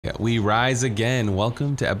Yeah, we rise again.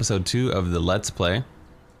 Welcome to episode 2 of the Let's Play.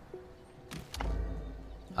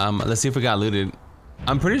 Let's see if we got looted.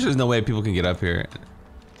 I'm pretty sure there's no way people can get up here.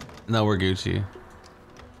 No, we're Gucci.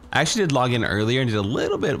 I actually did log in earlier and did a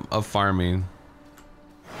little bit of farming.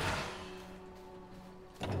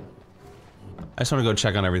 I just want to go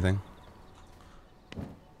check on everything.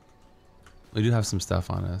 We do have some stuff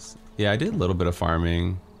on us. Yeah, I did a little bit of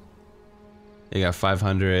farming. You got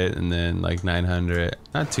 500 and then like 900.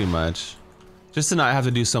 Not too much. Just to not have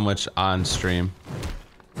to do so much on stream.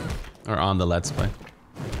 Or on the Let's Play.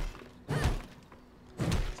 So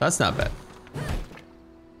that's not bad.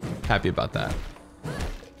 Happy about that.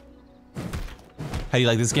 How do you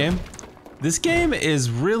like this game? This game is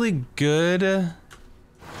really good.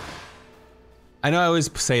 I know I always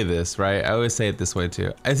say this, right? I always say it this way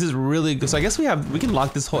too. This is really good. So I guess we can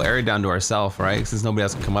lock this whole area down to ourselves, right? Since nobody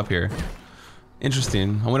else can come up here.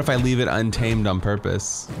 Interesting. I wonder if I leave it untamed on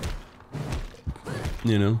purpose.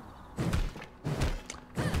 You know?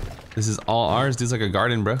 This is all ours. This is like a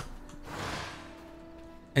garden, bro.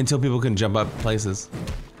 Until people can jump up places.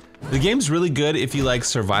 The game's really good if you like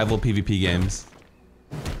survival PvP games.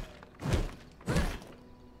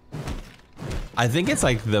 I think it's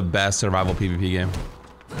like the best survival PvP game.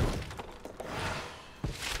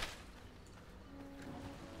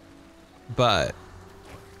 But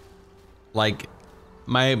like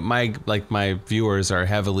my viewers are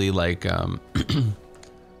heavily like you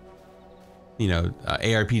know,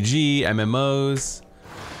 ARPG, MMOs.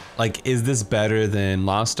 Like, is this better than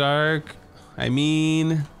Lost Ark? I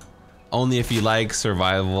mean, only if you like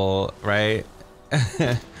survival, right?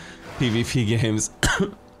 PvP games.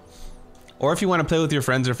 Or if you want to play with your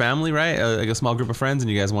friends or family, right? Like a small group of friends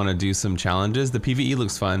and you guys want to do some challenges, the PvE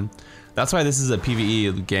looks fun. That's why this is a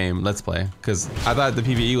PvE game, Let's Play, because I thought the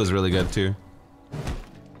PvE was really good too.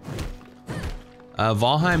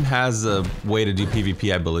 Valheim has a way to do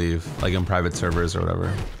PvP, I believe, like in private servers or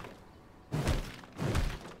whatever.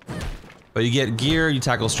 But you get gear, you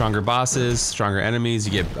tackle stronger bosses, stronger enemies,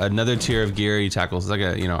 you get another tier of gear, you tackle, it's like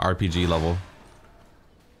a, you know, RPG level.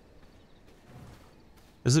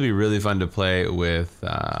 This would be really fun to play with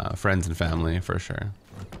friends and family, for sure.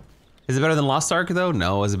 Is it better than Lost Ark though?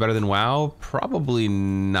 No. Is it better than WoW? Probably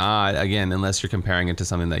not, again, unless you're comparing it to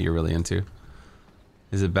something that you're really into.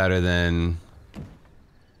 Is it better than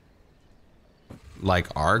like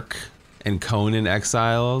Ark and Conan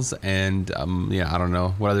Exiles and yeah, I don't know,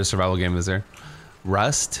 what other survival game is there?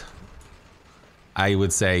 Rust? I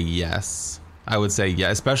would say yes. I would say yeah,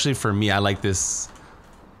 especially for me. I like this.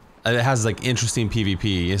 It has like interesting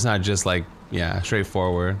PvP. It's not just like, yeah,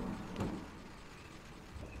 straightforward.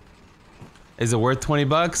 Is it worth 20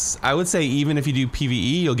 bucks? I would say even if you do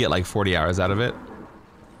PvE, you'll get like 40 hours out of it.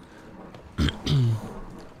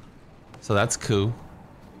 So that's cool.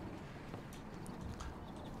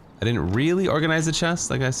 I didn't really organize the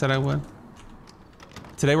chest like I said I would.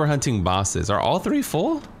 Today we're hunting bosses. Are all 3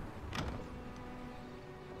 full?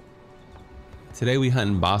 Today we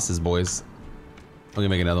hunting bosses, boys. I'm gonna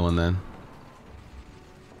make another one then.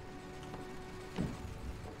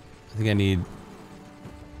 I think I need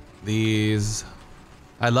these.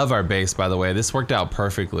 I love our base, by the way. This worked out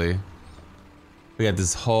perfectly. We got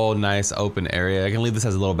this whole nice open area. I can leave this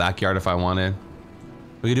as a little backyard if I wanted.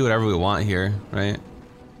 We can do whatever we want here, right?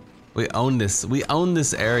 We own this. We own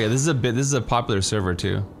this area. This is a popular server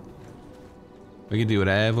too. We can do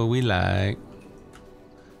whatever we like.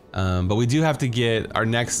 But we do have to get, our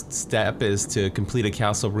next step is to complete a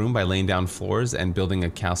castle room by laying down floors and building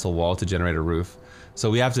a castle wall to generate a roof.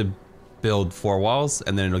 So we have to build 4 walls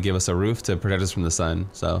and then it'll give us a roof to protect us from the sun.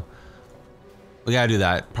 So we gotta do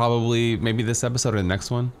that. Probably maybe this episode or the next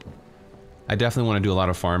one. I definitely want to do a lot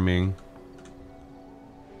of farming.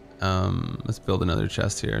 Let's build another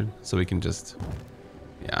chest here so we can just,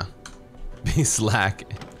 yeah, be slack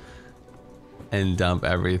and dump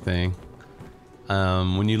everything.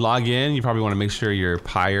 When you log in, you probably want to make sure your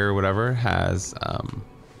pyre or whatever has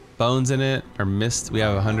bones in it or mist. We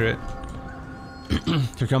have 100.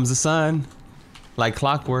 Here comes the sun, like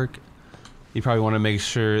clockwork. You probably want to make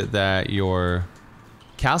sure that your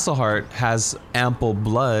castle heart has ample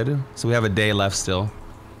blood. So we have a day left still.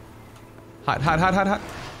 Hot, hot, hot, hot, hot.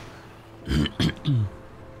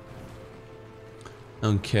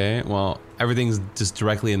 Okay, well, everything's just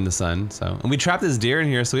directly in the sun, so. And we trapped this deer in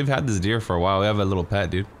here, so we've had this deer for a while. We have a little pet,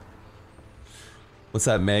 dude. What's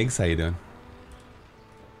up, Megs? How you doing?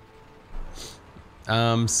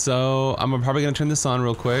 So I'm probably gonna turn this on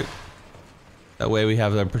real quick. That way we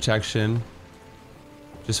have the protection.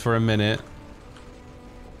 Just for a minute.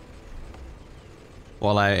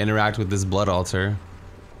 While I interact with this blood altar.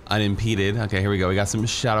 unimpeded. Okay, here we go. We got some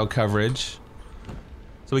shadow coverage.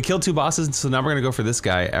 So we killed 2 bosses, so now we're gonna go for this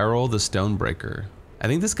guy, Errol the Stonebreaker. I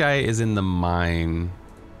think this guy is in the mine.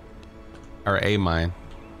 Or a mine.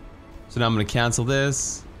 So now I'm gonna cancel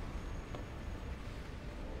this.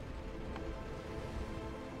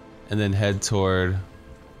 And then head toward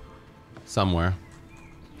somewhere.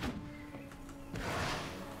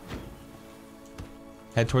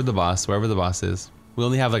 Head toward the boss, wherever the boss is. We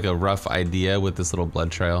only have like a rough idea with this little blood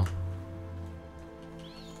trail.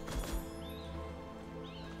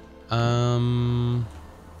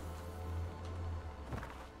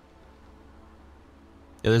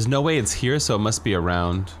 Yeah, there's no way it's here, so it must be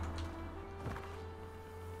around.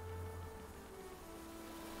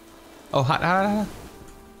 Oh, hot.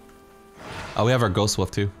 Oh, we have our Ghost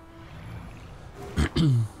Wolf too.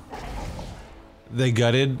 They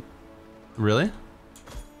gutted. Really?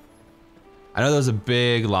 I know there was a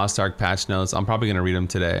big Lost Ark patch notes. I'm probably gonna read them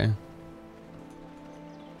today.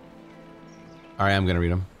 Alright, I'm gonna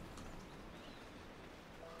read them.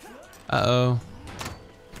 Uh-oh.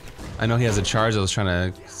 I know he has a charge. I was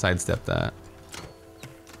trying to sidestep that.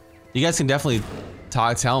 You guys can definitely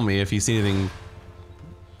tell me if you see anything.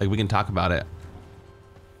 Like, we can talk about it.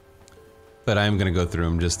 But I am gonna go through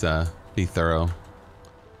them just to be thorough.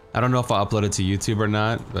 I don't know if I'll upload it to YouTube or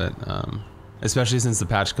not, but especially since the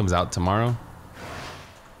patch comes out tomorrow.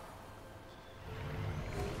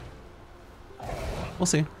 We'll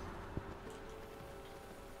see.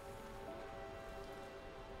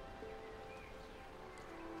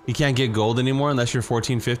 You can't get gold anymore unless you're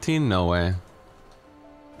 14, 15? No way.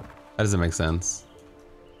 That doesn't make sense.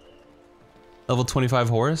 Level 25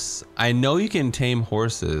 horse? I know you can tame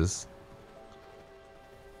horses.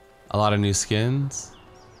 A lot of new skins.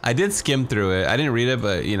 I did skim through it. I didn't read it,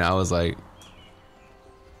 but you know, I was like...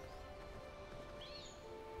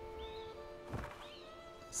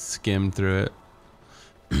 skimmed through it.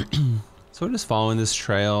 So we're just following this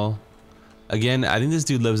trail. Again, I think this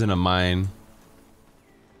dude lives in a mine.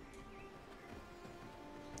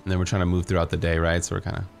 And then we're trying to move throughout the day, right? So we're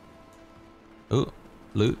kind of... Ooh,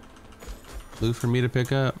 loot. Loot for me to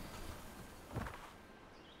pick up.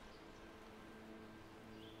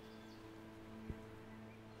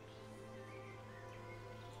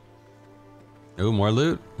 Ooh, more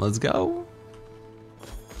loot. Let's go.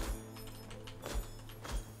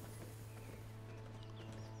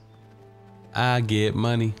 I get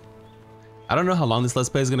money. I don't know how long this Let's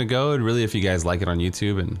Play is gonna go. And really, if you guys like it on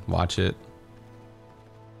YouTube and watch it.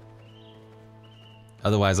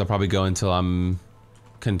 Otherwise, I'll probably go until I'm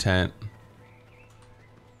content.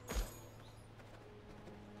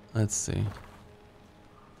 Let's see.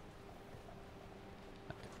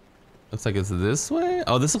 Looks like it's this way.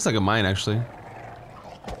 Oh, this looks like a mine, actually.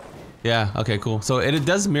 Yeah, okay, cool. So it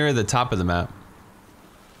does mirror the top of the map.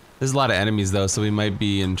 There's a lot of enemies, though, so we might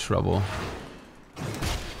be in trouble.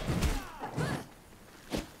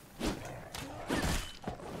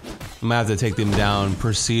 I'm gonna have to take them down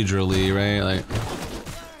procedurally, right? Like...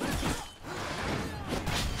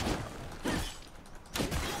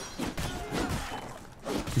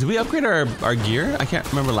 Did we upgrade our gear? I can't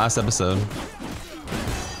remember last episode.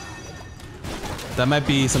 That might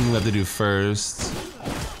be something we have to do first.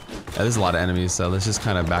 Yeah, there's a lot of enemies, so let's just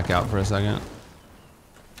kind of back out for a second.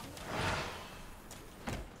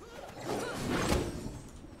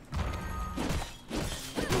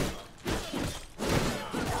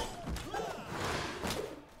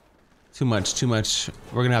 Too much, too much.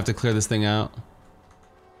 We're gonna have to clear this thing out.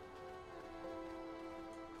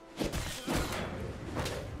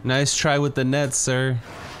 Nice try with the net, sir.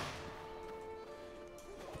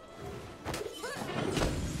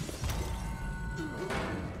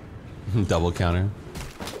 Double counter.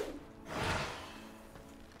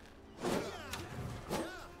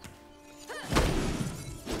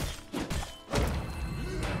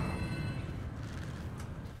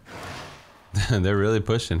 They're really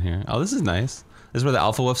pushing here. Oh, this is nice. This is where the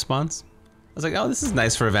Alpha Wolf spawns. I was like, oh, this is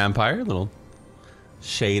nice for a vampire. Little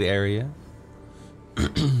shade area.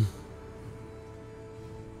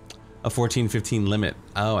 A 14-15 limit.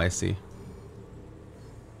 Oh, I see.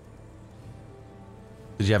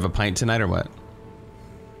 Did you have a pint tonight or what?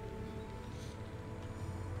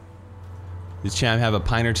 Did Cham have a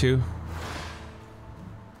pint or two?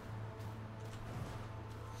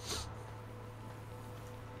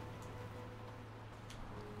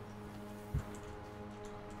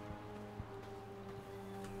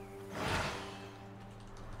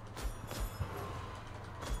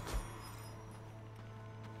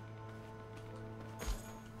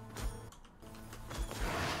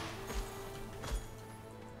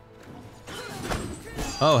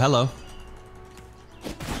 Oh, hello.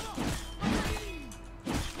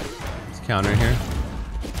 counter here.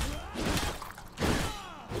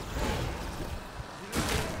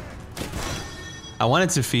 I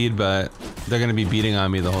wanted to feed, but they're gonna be beating on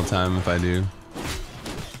me the whole time if I do.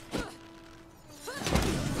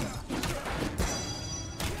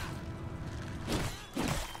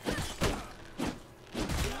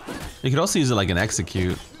 You could also use it like an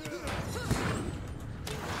execute.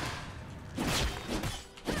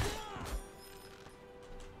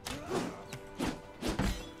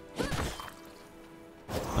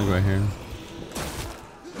 Like right here.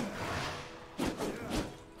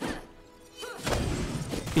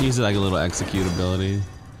 You can use it like a little execute ability.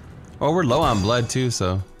 Oh, we're low on blood too,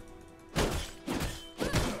 so.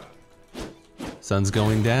 Sun's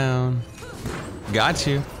going down. Got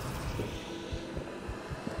you.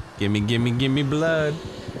 Gimme blood.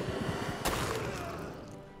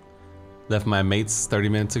 Left my mates 30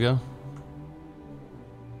 minutes ago.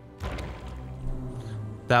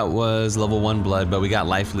 That was level 1 blood, but we got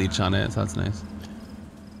life leech on it, so that's nice.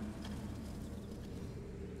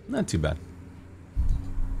 Not too bad.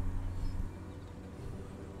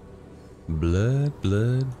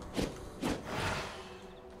 Blood.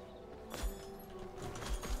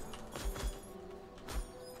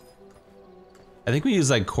 I think we use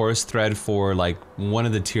like coarse thread for like one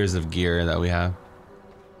of the tiers of gear that we have.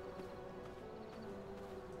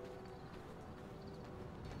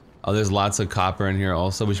 Oh, there's lots of copper in here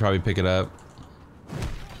also. We should probably pick it up.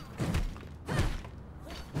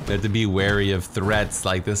 We have to be wary of threats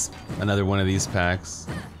like this. Another one of these packs.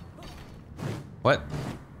 What?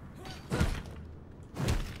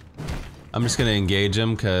 I'm just gonna engage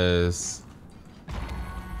him because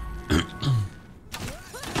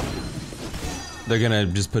they're gonna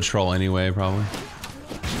just patrol anyway, probably.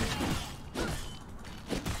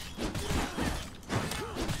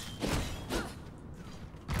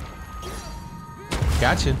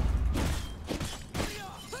 Gotcha.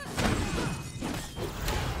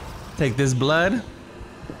 Take this blood.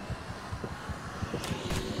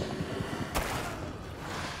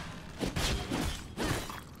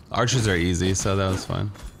 Archers are easy, so that was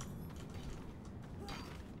fun.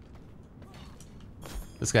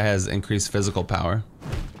 This guy has increased physical power.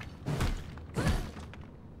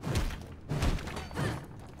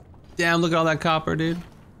 Damn, look at all that copper, dude.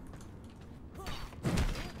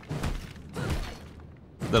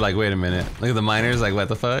 They're like, wait a minute. Look at the miners, like, what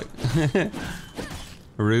the fuck?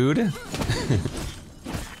 Rude.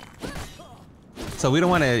 So we don't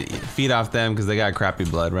want to feed off them because they got crappy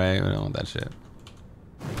blood, right? We don't want that shit.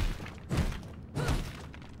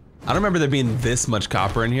 I don't remember there being this much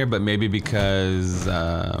copper in here, but maybe because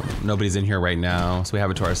nobody's in here right now, so we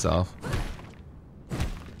have it to ourselves.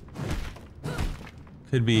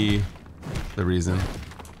 Could be the reason.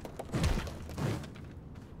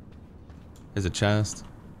 Here's a chest.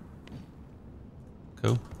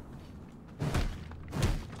 Cool.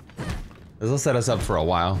 This will set us up for a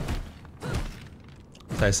while.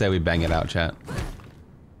 So I say we bang it out, chat.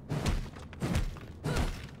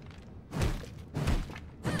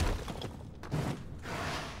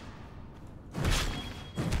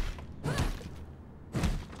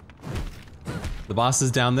 The boss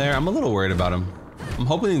is down there. I'm a little worried about him. I'm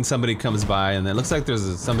hoping somebody comes by, and it looks like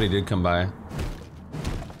somebody did come by.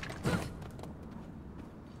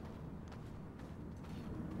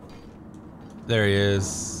 There he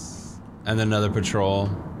is. And then another patrol.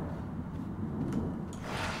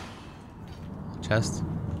 Chest.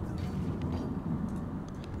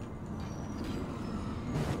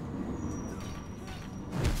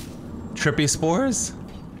 Trippy spores?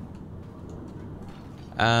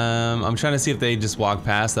 I'm trying to see if they just walk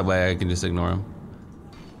past, that way I can just ignore them.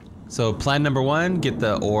 So plan number 1, get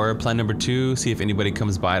the ore. Plan number 2, see if anybody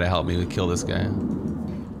comes by to help me kill this guy.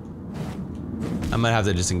 I might have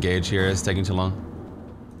to just engage here, it's taking too long.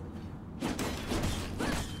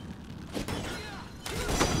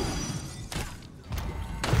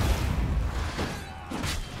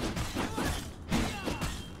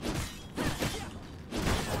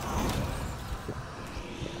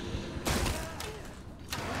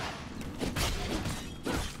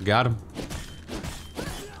 Got him.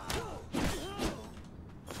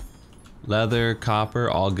 Leather, copper,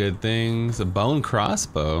 all good things. A bone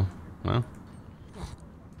crossbow. Well.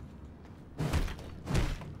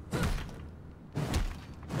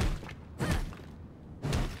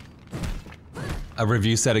 A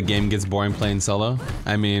review said a game gets boring playing solo.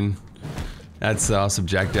 I mean, that's all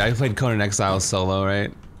subjective. I played Conan Exiles solo,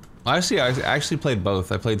 right? Actually, I actually played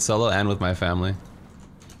both. I played solo and with my family.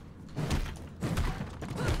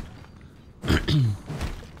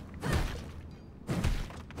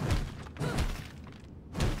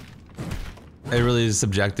 It really is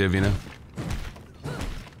subjective, you know?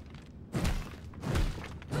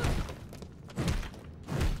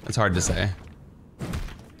 It's hard to say.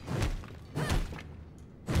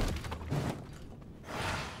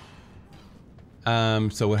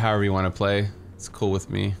 So however you want to play, it's cool with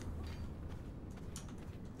me.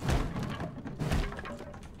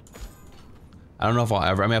 I don't know if I'll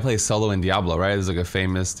ever, I mean I play solo in Diablo, right? It's like a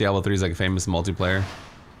famous, Diablo 3 is like a famous multiplayer.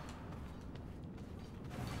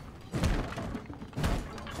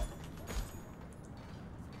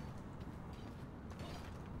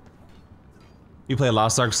 You play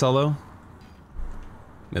Lost Ark solo?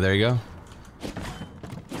 Yeah, there you go.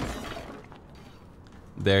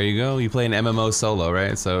 There you go. You play an MMO solo,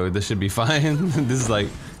 right? So this should be fine. This is like,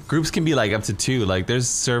 groups can be like up to 2. Like there's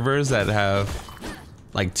servers that have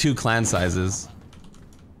like 2 clan sizes.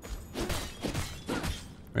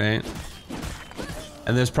 Right?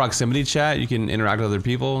 And there's proximity chat. You can interact with other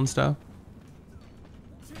people and stuff.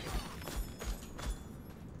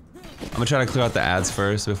 I'm gonna try to clear out the ads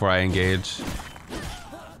first before I engage.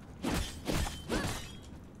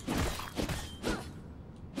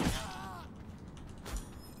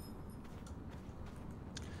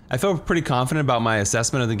 I feel pretty confident about my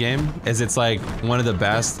assessment of the game, as it's like one of the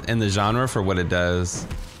best in the genre for what it does.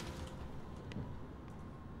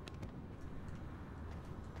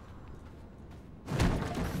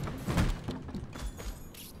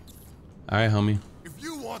 All right, homie. If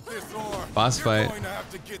you want this ore, boss fight. You're going to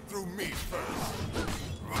have to get through me first.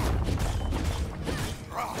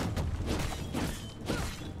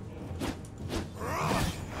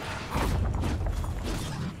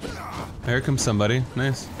 Here comes somebody.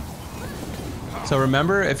 Nice. So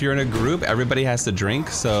remember, if you're in a group, everybody has to drink,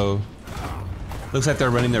 so looks like they're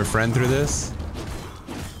running their friend through this.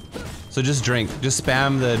 So just drink. Just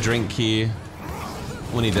spam the drink key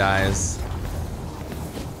when he dies.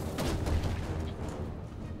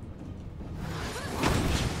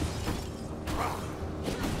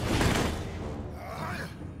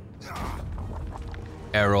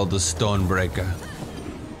 Errol the Stonebreaker.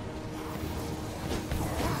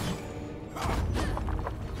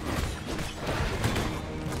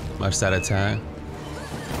 Much that attack.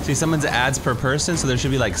 See, someone's ads per person, so there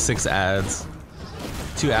should be like 6 ads.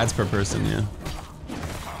 2 ads per person, yeah.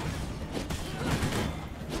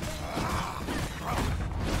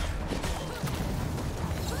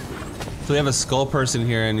 So we have a skull person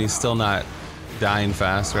here and he's still not dying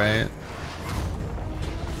fast, right?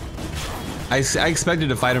 I expected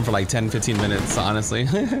to fight him for like 10-15 minutes, honestly.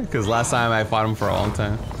 Because last time I fought him for a long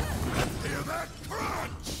time.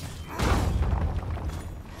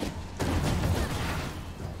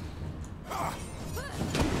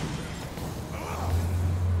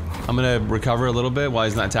 I'm gonna recover a little bit while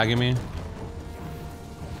he's not tagging me.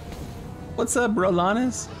 What's up, bro,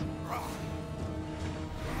 Lannis?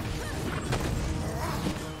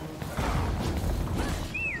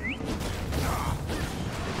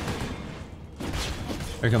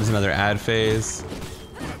 Here comes another ad phase.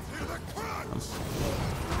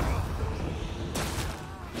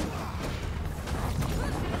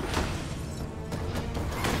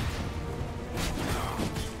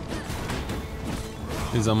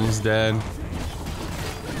 He's almost dead.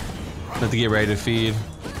 Have to get ready to feed.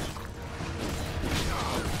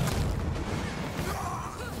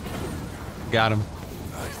 Got him.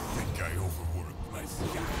 I think I overworked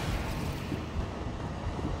myself.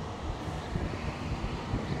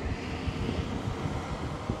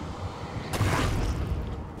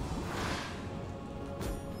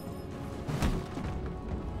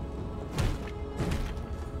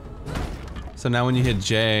 So now when you hit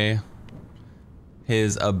J,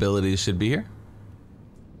 his abilities should be here.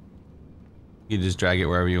 You just drag it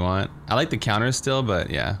wherever you want. I like the counters still, but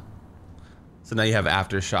yeah. So now you have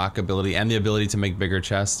aftershock ability and the ability to make bigger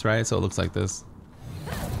chests, right? So it looks like this.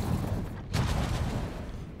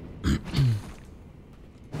 Okay.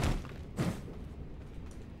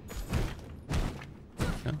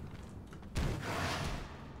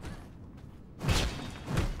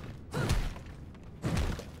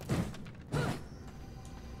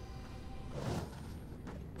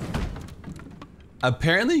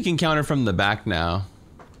 Apparently you can counter from the back now.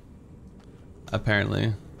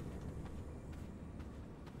 Apparently.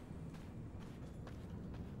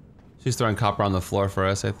 She's throwing copper on the floor for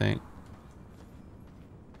us, I think.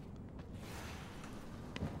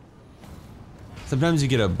 Sometimes you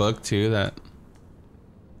get a book too that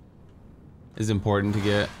is important to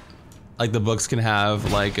get. Like the books can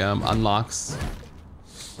have like unlocks.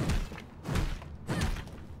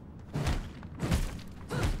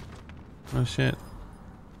 Oh shit.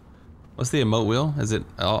 What's the emote wheel? Is it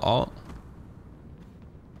alt?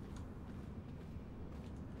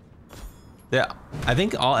 Yeah, I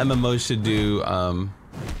think all MMOs should do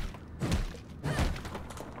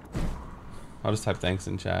I'll just type thanks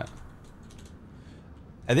in chat.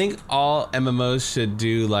 I think all MMOs should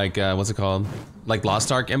do like, what's it called? Like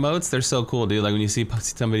Lost Ark emotes. They're so cool, dude. Like when you see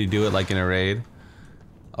somebody do it like in a raid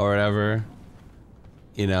or whatever,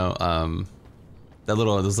 you know, those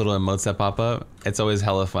little emotes that pop up, it's always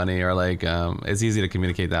hella funny, or like, it's easy to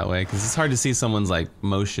communicate that way because it's hard to see someone's like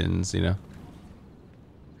motions, you know.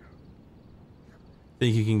 I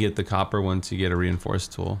think you can get the copper once you get a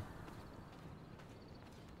reinforced tool.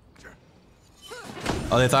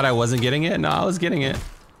 Oh, they thought I wasn't getting it? No, I was getting it.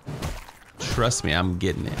 Trust me, I'm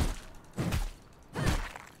getting it.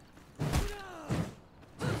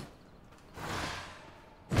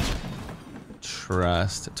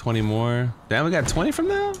 Trust. 20 more. Damn, we got 20 from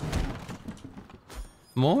that?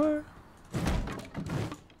 More?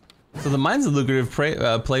 So the mine's a lucrative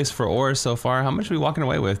place for ore so far. How much are we walking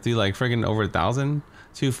away with? Dude, like friggin' over 1,000?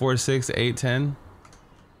 2, 4, 6, 8, 10.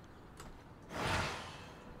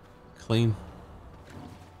 Clean.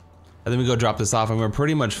 And then we go drop this off and we're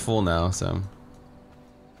pretty much full now, so.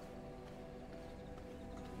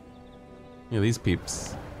 Yeah, these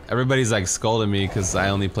peeps. Everybody's like scolding me because I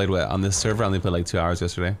only played on this server, I only played like 2 hours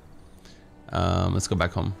yesterday. Let's go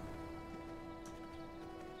back home.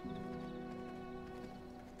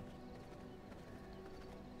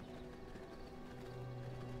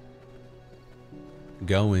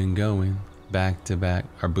 Going, back to back.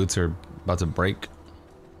 Our boots are about to break.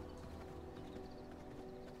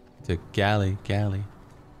 To galley.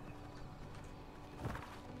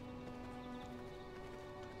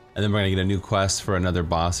 And then we're gonna get a new quest for another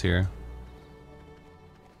boss here.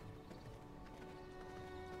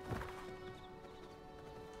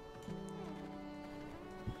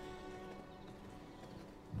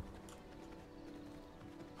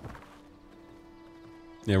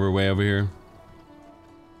 Yeah, we're way over here.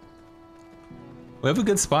 We have a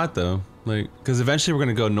good spot though, like, because eventually we're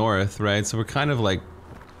gonna go north, right? So we're kind of like,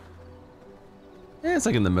 yeah, it's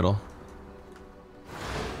like in the middle.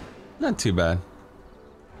 Not too bad.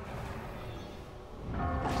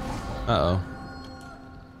 Uh-oh.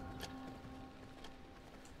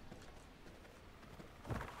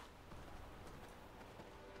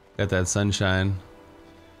 Got that sunshine.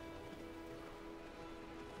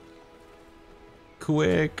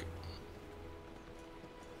 Quick.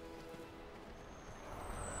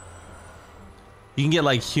 You can get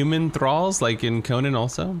like human thralls like in Conan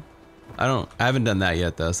also. I haven't done that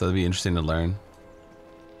yet though, so it'll be interesting to learn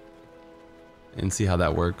and see how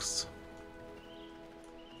that works.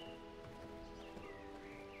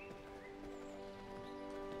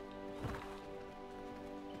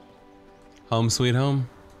 Home sweet home.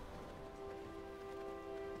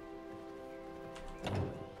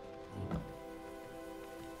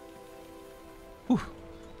 Whew.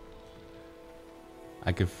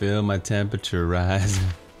 I can feel my temperature rising.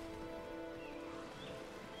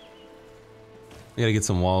 We gotta get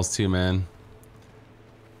some walls too, man.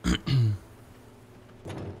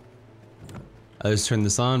 I'll just turn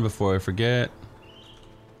this on before I forget.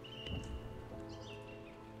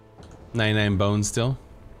 99 bones still.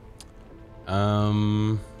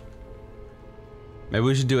 Maybe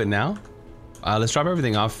we should do it now. Let's drop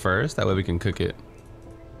everything off first. That way we can cook it.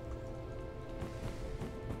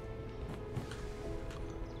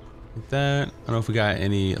 Like that. I don't know if we got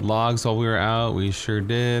any logs while we were out. We sure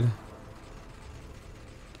did.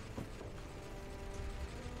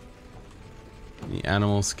 The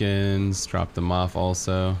animal skins, drop them off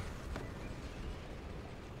also. And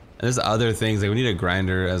there's other things, like we need a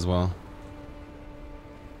grinder as well.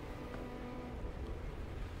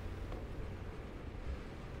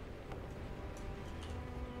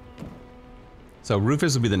 So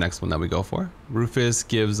Rufus will be the next one that we go for. Rufus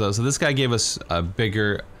gives us, so this guy gave us a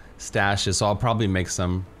bigger stashes, so I'll probably make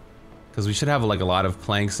some, because we should have like a lot of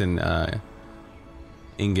planks and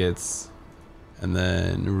ingots. And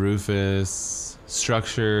then Rufus,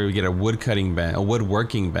 structure, we get a woodcutting bench, a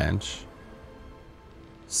woodworking bench.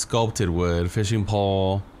 Sculpted wood, fishing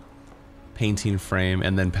pole, painting frame,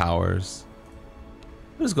 and then powers.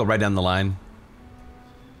 We'll just go right down the line.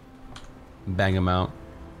 Bang them out.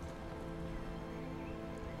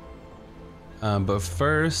 But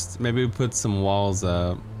first, maybe we put some walls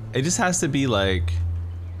up. It just has to be like,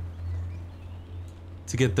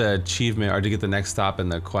 to get the achievement, or to get the next stop in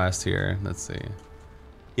the quest here. Let's see.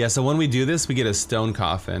 Yeah, so when we do this, we get a stone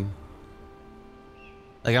coffin.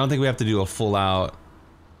 Like, I don't think we have to do a full out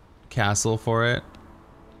castle for it.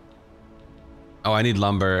 Oh, I need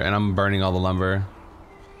lumber, and I'm burning all the lumber.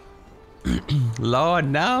 Lord,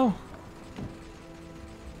 no.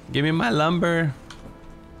 Give me my lumber.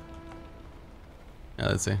 Yeah,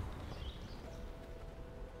 let's see.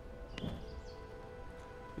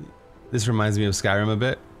 This reminds me of Skyrim a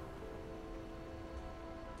bit.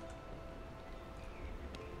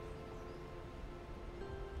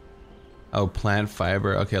 Oh, plant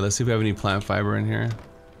fiber. Okay, let's see if we have any plant fiber in here.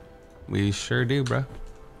 We sure do, bro.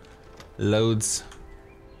 Loads.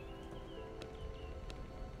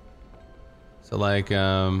 So like,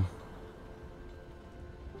 I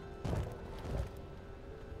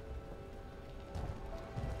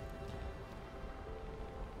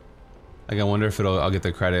wonder if I'll get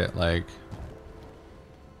the credit, like.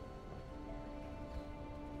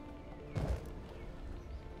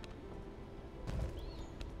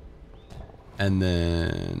 And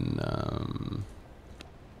then,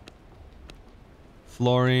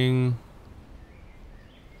 flooring.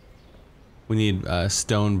 We need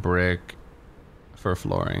stone brick for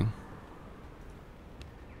flooring.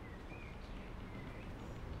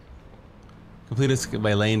 Complete it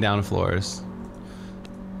by laying down floors.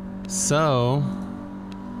 So,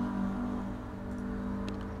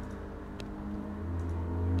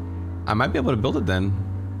 I might be able to build it then.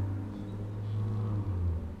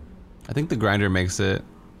 I think the grinder makes it.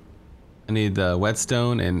 I need the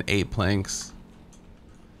whetstone and 8 planks.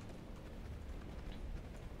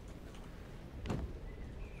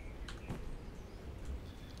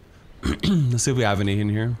 Let's see if we have any in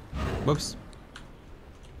here. Whoops.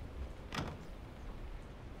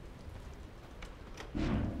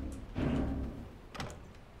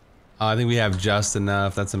 I think we have just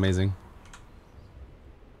enough. That's amazing.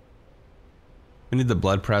 We need the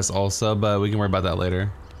blood press also, but we can worry about that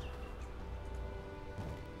later.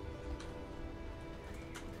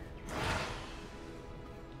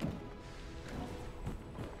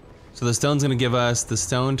 So the stone's gonna give us, the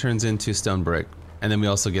stone turns into stone brick. And then we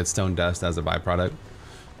also get stone dust as a byproduct.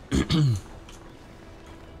 So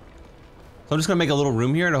I'm just gonna make a little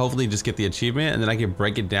room here to hopefully just get the achievement, and then I can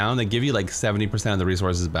break it down. They give you like 70% of the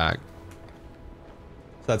resources back.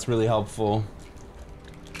 So that's really helpful.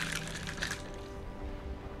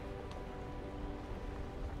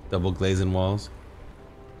 Double glazing walls.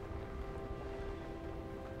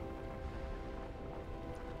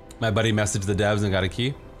 My buddy messaged the devs and got a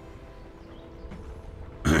key.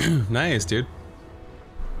 Nice, dude.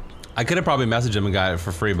 I could have probably messaged him and got it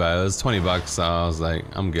for free, but it was 20 bucks, so I was like,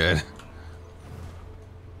 I'm good.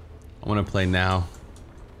 I want to play now.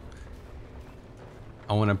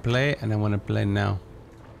 I want to play, and I want to play now.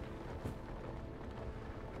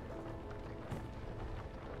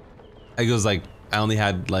 It was like, I only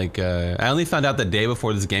had like, I only found out the day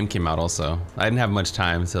before this game came out also. I didn't have much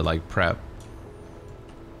time to like prep.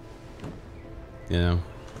 You know?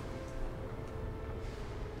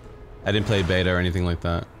 I didn't play beta or anything like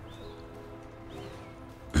that.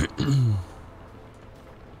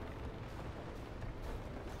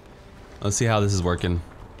 Let's see how this is working.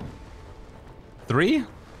 3?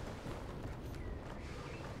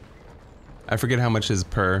 I forget how much is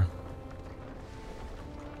per.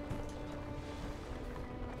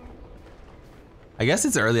 I guess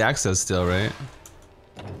it's early access still, right?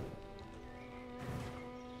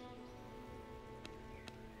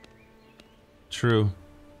 True.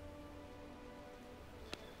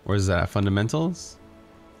 Where's that? Fundamentals?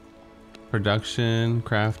 Production,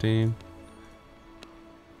 crafting,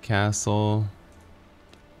 castle.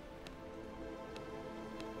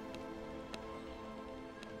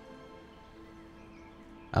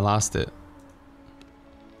 I lost it.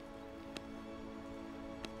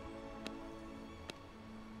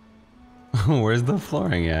 Where's the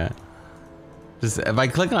flooring at? Just if I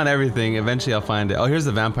click on everything, eventually I'll find it. Oh, here's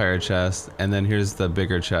the vampire chest, and then here's the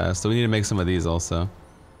bigger chest. So we need to make some of these also.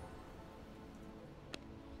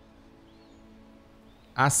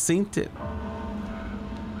 I synced it.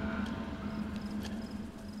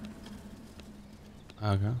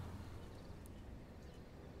 Okay.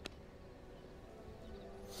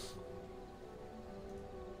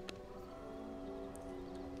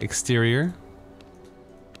 Exterior.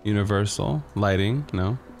 Universal. Lighting.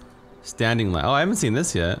 No. Standing light. Oh, I haven't seen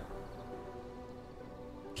this yet.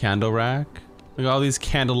 Candle rack. Look at all these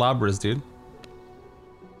candelabras, dude.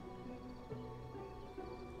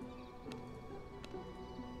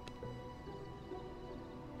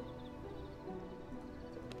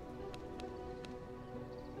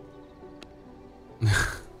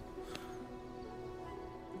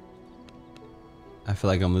 I feel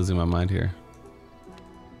like I'm losing my mind here.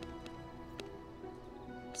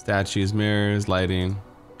 Statues, mirrors, lighting.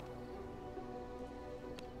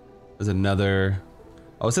 There's another.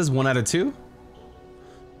 Oh, it says 1 out of 2?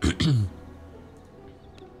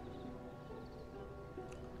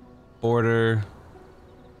 Order.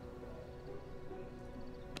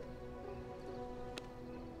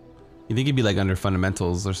 You think it'd be like under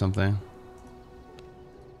fundamentals or something.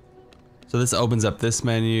 So this opens up this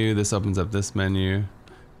menu, this opens up this menu.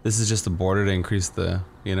 This is just the border to increase the,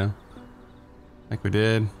 you know, like we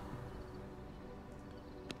did.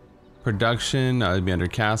 Production, it'd be under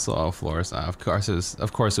castle. Oh, floors. Of course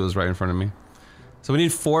it was right in front of me. So we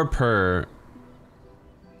need 4 per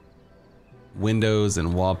windows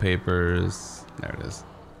and wallpapers. There it is.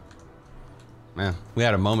 Man, we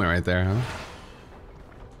had a moment right there, huh?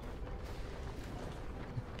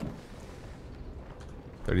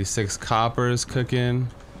 $36 coppers cooking.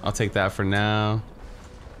 I'll take that for now.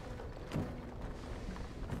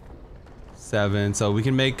 7, so we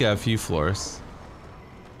can make a few floors.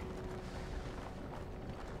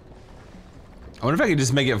 I wonder if I could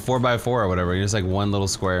just make it 4x4 or whatever, just like one little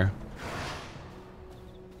square.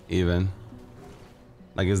 Even.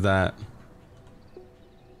 Like, is that...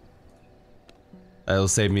 It'll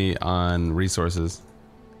save me on resources.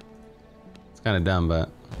 It's kind of dumb, but...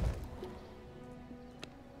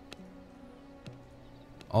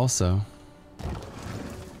 Also...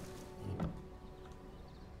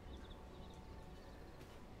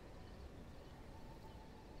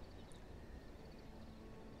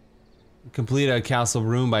 Complete a castle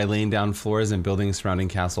room by laying down floors and building surrounding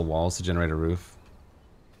castle walls to generate a roof.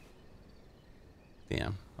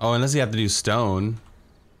 Damn. Oh, unless you have to do stone.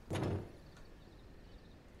 I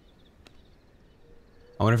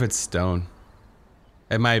wonder if it's stone.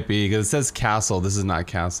 It might be, because it says castle. This is not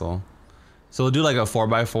castle. So we'll do like a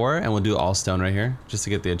 4x4 and we'll do all stone right here, just to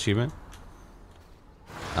get the achievement.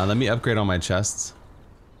 Let me upgrade all my chests.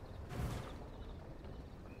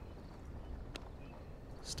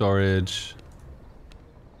 Storage.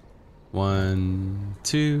 1,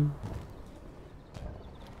 2.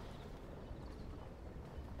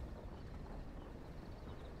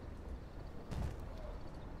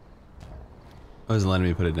 Oh, it's letting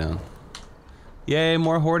me put it down. Yay,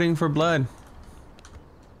 more hoarding for blood.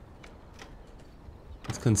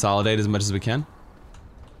 Let's consolidate as much as we can.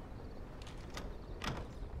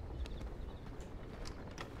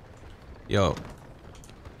 Yo.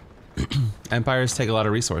 Empires take a lot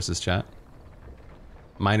of resources, chat.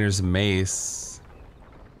 Miner's mace.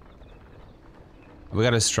 We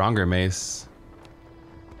got a stronger mace.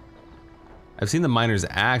 I've seen the miner's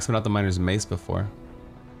axe, but not the miner's mace before.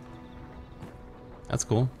 That's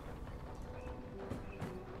cool.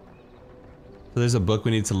 So there's a book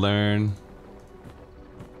we need to learn.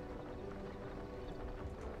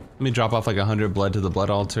 Let me drop off like 100 blood to the blood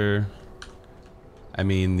altar. I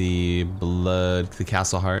mean the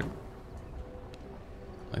castle heart.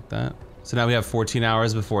 Like that. So now we have 14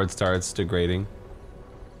 hours before it starts degrading.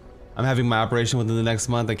 I'm having my operation within the next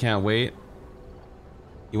month. I can't wait.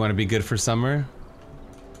 You want to be good for summer?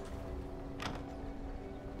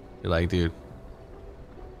 You're like, dude,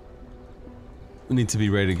 we need to be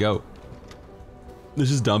ready to go. Let's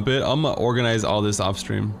just dump it. I'm gonna organize all this off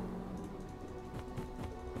stream.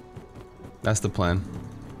 That's the plan.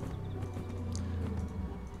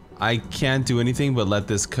 I can't do anything but let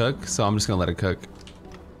this cook, so I'm just gonna let it cook.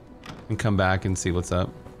 And come back and see what's up.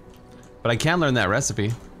 But I can learn that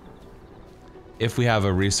recipe. If we have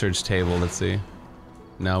a research table, let's see.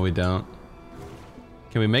 No, we don't.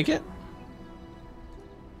 Can we make it?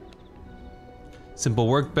 Simple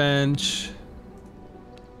workbench.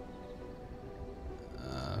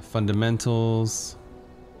 Fundamentals.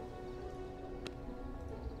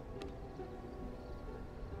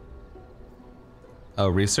 Oh,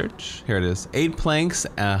 research. Here it is. 8 planks,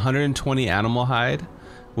 120 animal hide,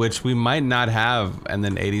 which we might not have, and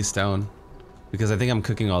then 80 stone, because I think I'm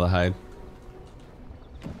cooking all the hide.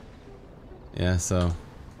 Yeah, so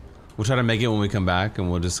we'll try to make it when we come back,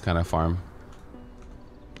 and we'll just kind of farm.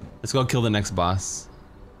 Let's go kill the next boss.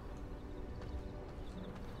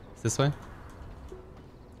 This way?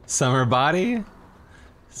 Summer body?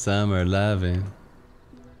 Summer loving.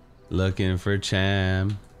 Looking for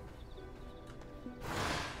Cham.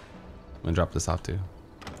 I'm gonna drop this off too.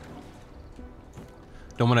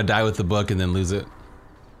 Don't want to die with the book and then lose it.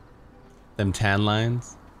 Them tan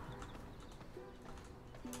lines.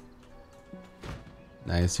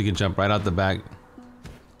 Nice, you can jump right out the back.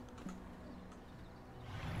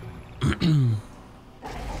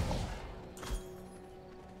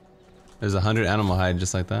 There's 100 animal hide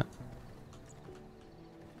just like that.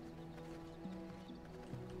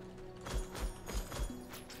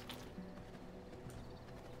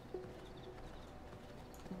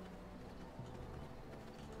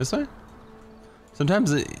 This way?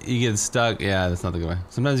 Sometimes you get stuck. Yeah, that's not the good way.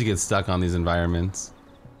 Sometimes you get stuck on these environments.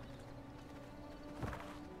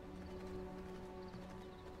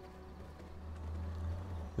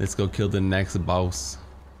 Let's go kill the next boss.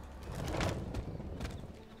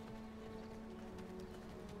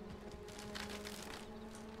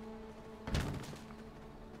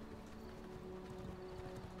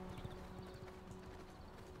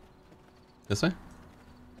 This way?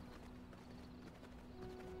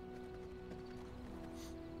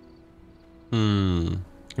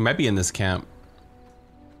 He might be in this camp.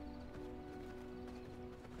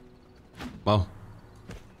 Well.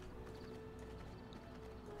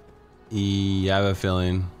 Yeah, I have a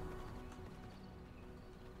feeling.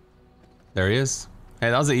 There he is. Hey,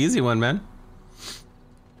 that was an easy one, man.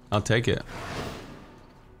 I'll take it.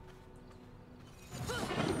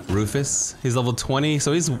 Rufus, he's level 20,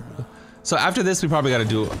 so he's... So after this, we probably gotta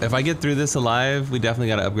do... If I get through this alive, we definitely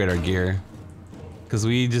gotta upgrade our gear. Because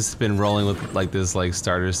we just been rolling with like this like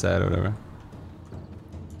starter set or whatever.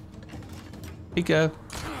 Pika.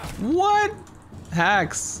 What?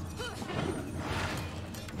 Hacks.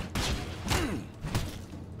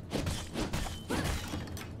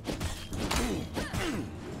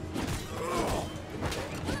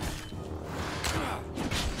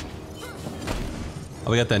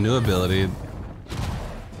 Oh, we got that new ability.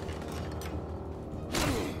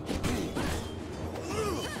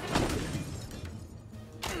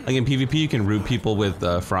 Like in PvP, you can root people with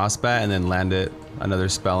Frostbat and then land it, another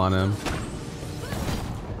spell on him.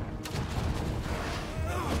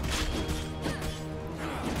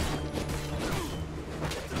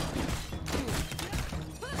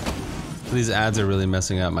 So these ads are really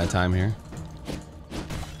messing up my time here.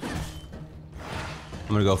 I'm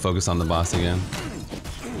gonna go focus on the boss again.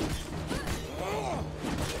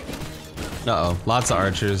 Uh-oh, lots of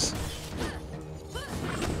archers.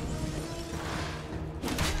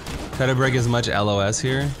 Try to break as much LOS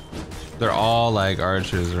here. They're all like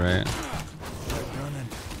archers, right?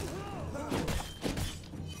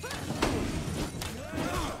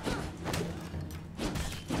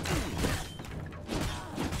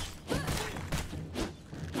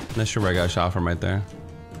 Not sure where I got shot from right there.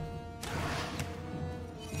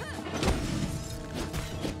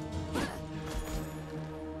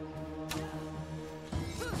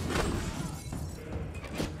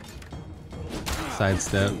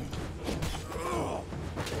 Sidestep.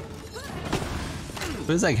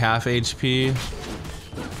 But it's like half HP.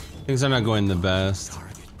 Things are not going the best.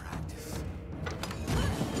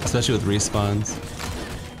 Especially with respawns.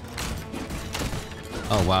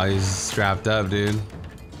 Oh wow, he's strapped up, dude.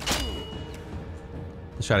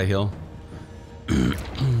 Let's try to heal.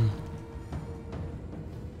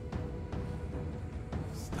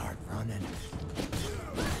 Start running.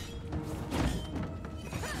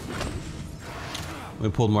 We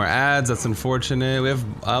pulled more ads, that's unfortunate. We have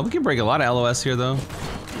we can break a lot of LOS here though.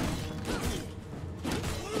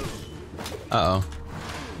 Uh-oh.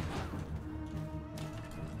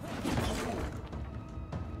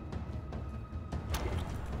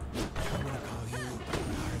 I'm gonna call you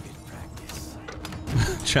target practice.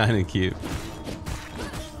 Trying to keep.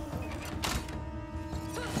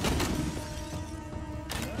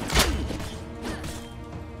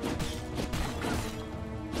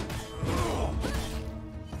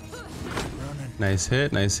 Nice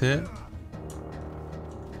hit, nice hit.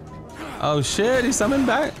 Oh shit, he summoned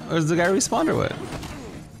back? Or is the guy respawned or what?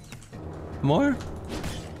 More?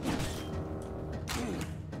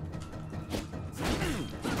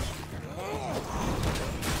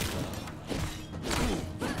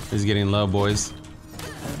 He's getting low, boys.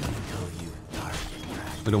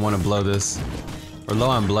 We don't want to blow this. We're low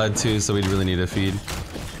on blood too, so we really need to feed.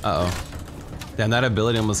 Uh-oh. Damn, that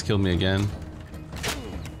ability almost killed me again.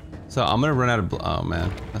 So I'm gonna run out of oh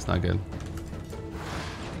man, that's not good.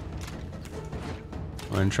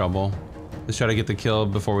 We're in trouble. Let's try to get the kill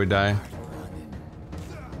before we die.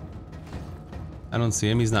 I don't see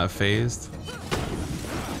him, he's not phased.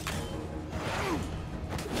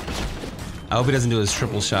 I hope he doesn't do his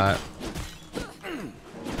triple shot.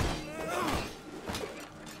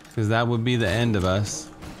 Because that would be the end of us.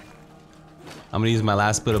 I'm gonna use my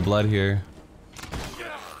last bit of blood here.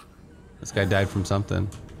 This guy died from something.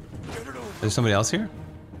 There's somebody else here?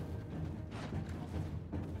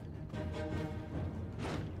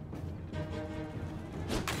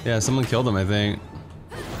 Yeah, someone killed him, I think.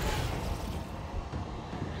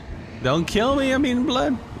 Don't kill me, I'm eating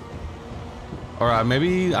blood. Or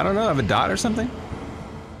maybe, I don't know, I have a dot or something?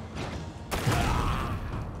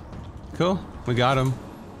 Cool, we got him.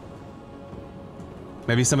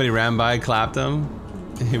 Maybe somebody ran by, clapped him.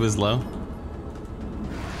 He was low.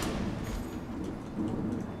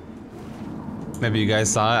 Maybe you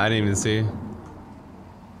guys saw it, I didn't even see.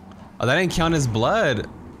 Oh, that didn't count as blood.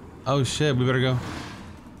 Oh shit, we better go.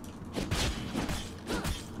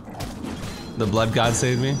 The blood god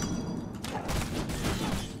saved me.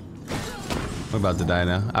 We're about to die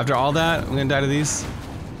now. After all that, I'm gonna die to these.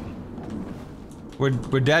 We're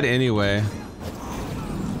dead anyway.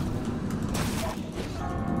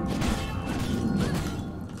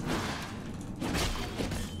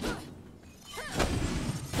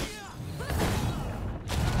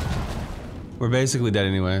 We're basically dead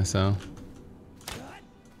anyway, so.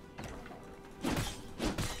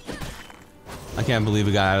 I can't believe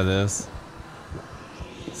we got out of this.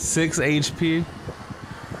 6 HP.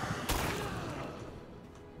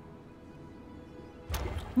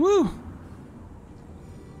 Woo!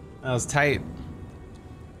 That was tight.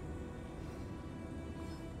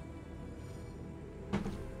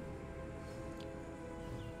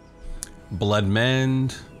 Blood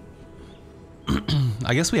mend.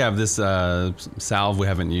 I guess we have this salve we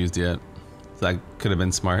haven't used yet. So that could have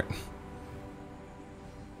been smart.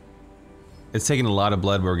 It's taking a lot of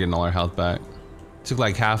blood, but we're getting all our health back. Took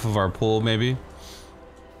like half of our pool, maybe.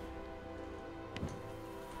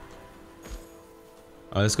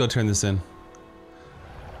 Oh, let's go turn this in.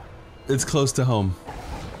 It's close to home.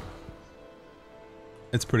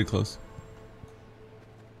 It's pretty close.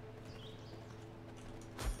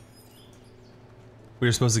 We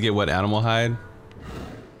were supposed to get what, animal hide?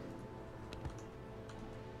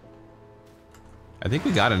 I think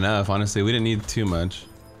we got enough, honestly. We didn't need too much.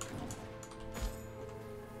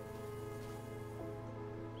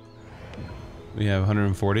 We have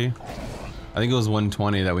 140. I think it was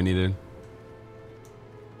 120 that we needed.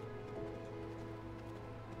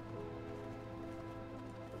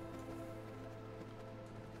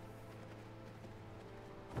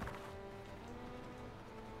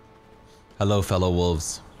 Hello, fellow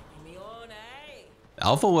wolves.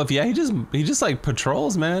 Alpha wolf, yeah, he just like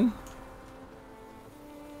patrols, man.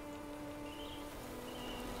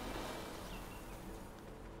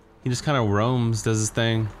 He just kind of roams, does his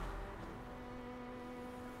thing.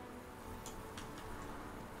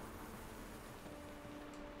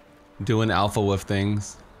 Doing alpha wolf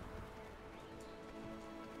things.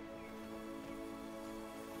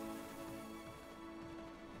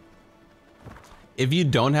 If you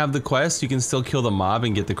don't have the quest, you can still kill the mob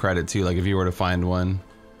and get the credit too, like if you were to find one.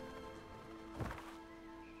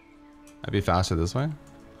 I'd be faster this way.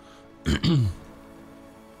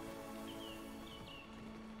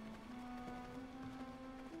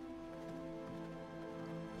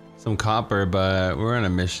 Some copper, but we're on a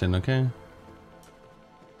mission, okay?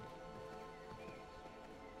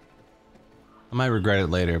 I might regret it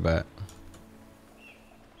later, but...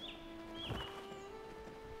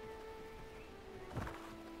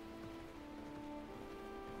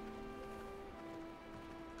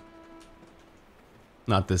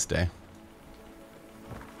 not this day.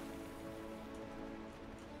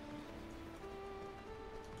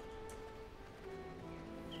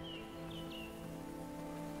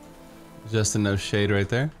 Just enough shade right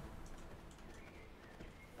there.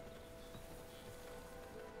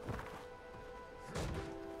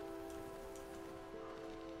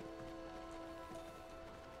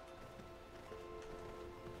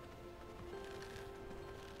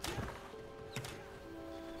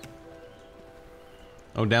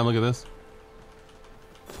 Oh damn, look at this.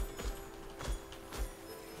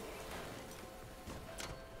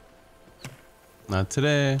 Not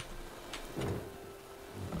today.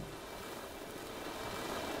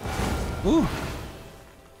 Ooh.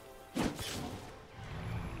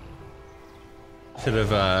 Should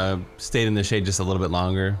have stayed in the shade just a little bit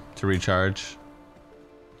longer to recharge.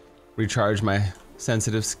 Recharge my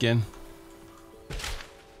sensitive skin.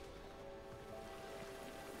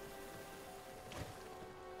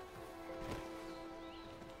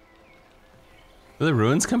 Did the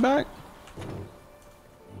ruins come back?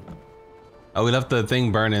 Oh, we left the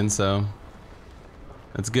thing burning, so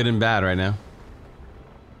that's good and bad right now.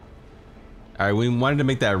 Alright, we wanted to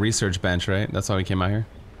make that research bench, right? That's why we came out here.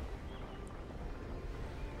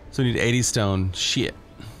 So we need 80 stone. Shit.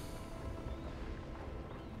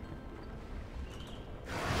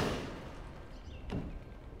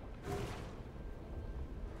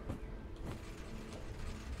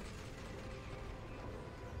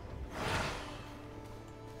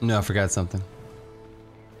 No, I forgot something.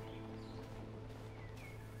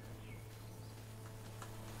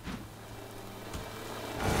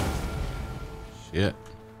 Shit.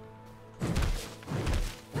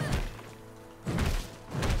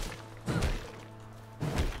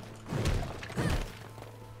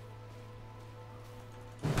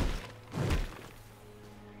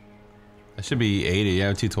 That should be 80.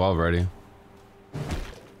 Yeah, 212 already.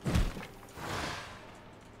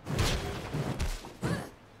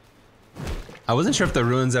 I wasn't sure if the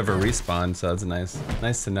ruins ever respawned, so that's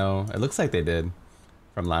nice to know. It looks like they did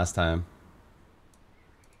from last time.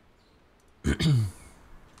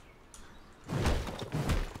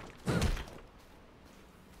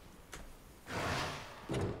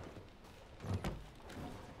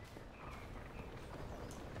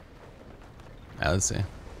 Let's see.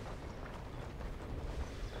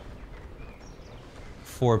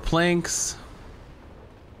 4 planks.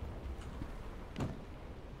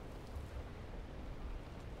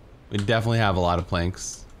 We definitely have a lot of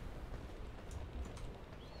planks.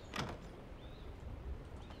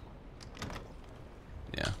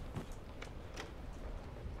 Yeah.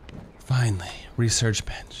 Finally, research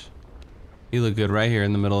bench. You look good right here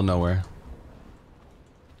in the middle of nowhere.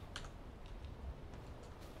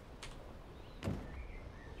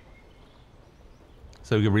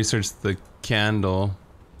 So we could research the candle.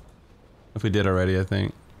 If we did already, I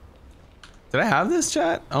think. Did I have this,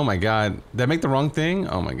 chat? Oh my god. Did I make the wrong thing?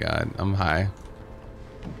 Oh my god, I'm high.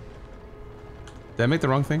 Did I make the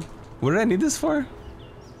wrong thing? What did I need this for?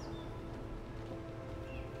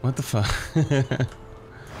 What the fuck?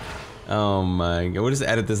 Oh my god. We'll just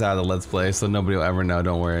edit this out of the Let's Play so nobody will ever know,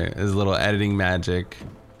 don't worry. There's a little editing magic.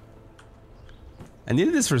 I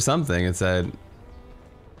needed this for something, it said.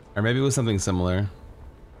 Or maybe it was something similar.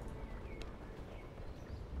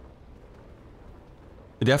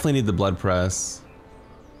 We definitely need the blood press.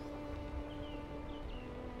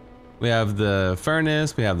 We have the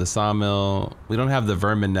furnace, we have the sawmill. We don't have the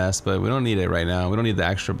vermin nest, but we don't need it right now. We don't need the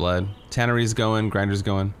extra blood. Tannery's going, grinder's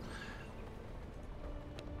going.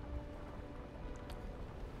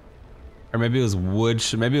 Or maybe it was wood,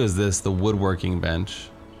 maybe it was this, the woodworking bench.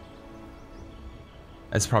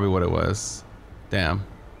 That's probably what it was. Damn.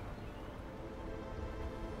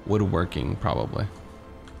 Woodworking, probably.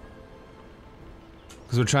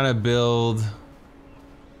 Because we're trying to build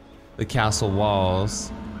the castle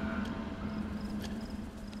walls.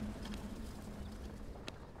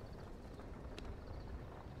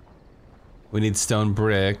 We need stone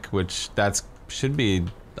brick, which should be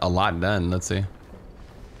a lot done. Let's see.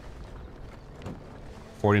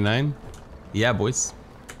 49? Yeah, boys.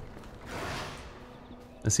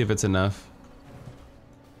 Let's see if it's enough.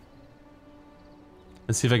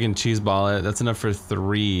 Let's see if I can cheese ball it. That's enough for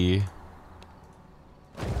 3.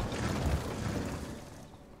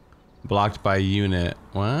 Blocked by unit.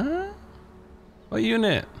 What? What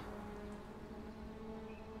unit?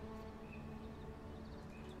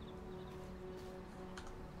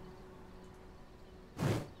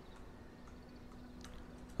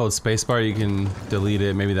 Hold spacebar, you can delete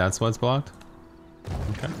it. Maybe that's what's blocked?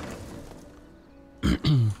 Okay.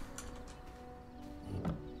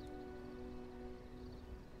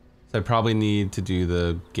 So I probably need to do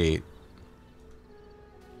the gate.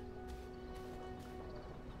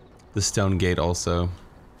 The stone gate also.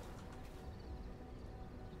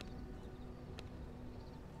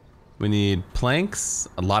 We need planks,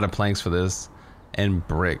 a lot of planks for this, and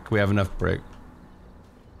brick. We have enough brick.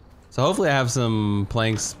 So hopefully I have some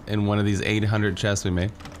planks in one of these 800 chests we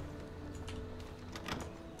made.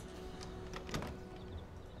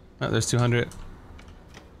 Oh, there's 200.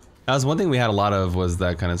 That was one thing we had a lot of, was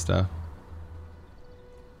that kind of stuff.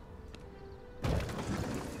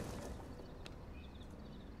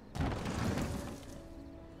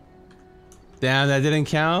 Damn, that didn't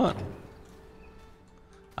count?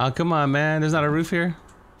 Oh, come on, man. There's not a roof here?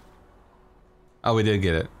 Oh, we did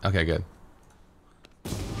get it. Okay, good.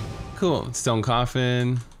 Cool. Stone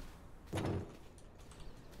coffin.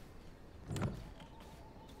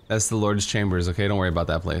 That's the Lord's chambers, okay? Don't worry about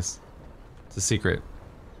that place. It's a secret.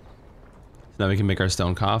 So now we can make our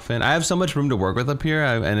stone coffin. I have so much room to work with up here,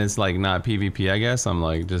 and it's like not PvP, I guess. I'm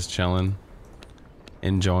like just chilling,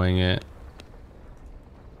 enjoying it.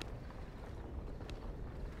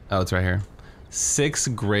 Oh, it's right here. 6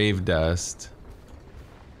 grave dust.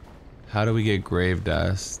 How do we get grave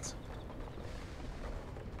dust?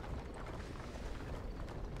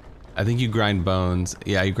 I think you grind bones.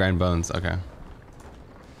 Yeah, you grind bones. Okay.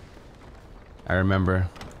 I remember.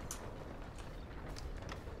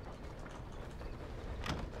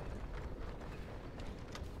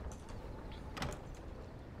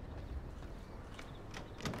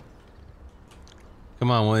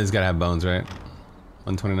 Come on, one of these gotta have bones, right?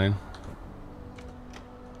 129.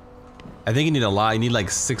 I think you need a lot. You need like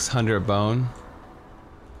 600 bone.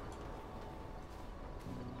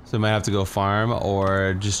 So we might have to go farm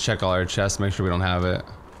or just check all our chests, make sure we don't have it.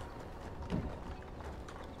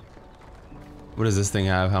 What does this thing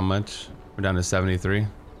have? How much? We're down to 73.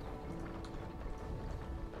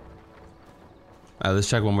 Let's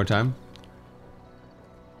check one more time.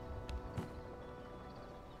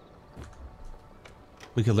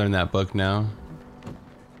 We could learn that book now.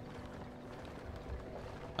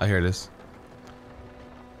 Oh, here it is.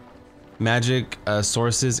 Magic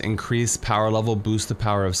sources increase power level, boost the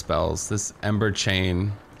power of spells. This Ember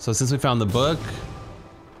Chain. So since we found the book,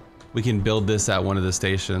 we can build this at one of the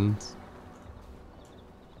stations.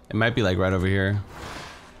 It might be like right over here.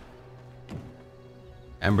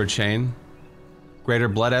 Ember Chain. Greater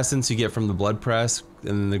blood essence you get from the blood press and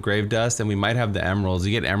then the grave dust, and we might have the emeralds.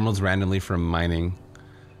 You get emeralds randomly from mining.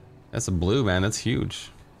 That's a blue, man. That's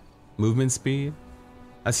huge. Movement speed.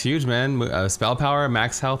 That's huge, man. Spell power,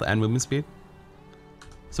 max health, and movement speed.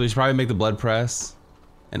 So we should probably make the blood press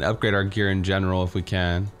and upgrade our gear in general if we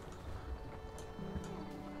can.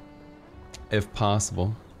 If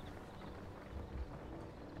possible.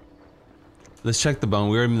 Let's check the bone.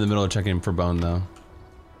 We were in the middle of checking for bone though.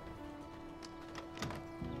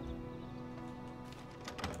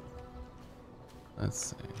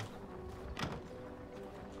 Let's see.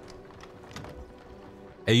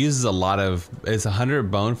 It uses a lot of, it's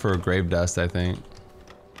 100 bone for a grave dust, I think.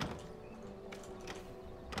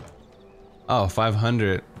 Oh,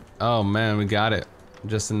 500. Oh man, we got it.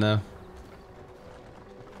 Just enough.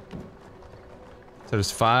 So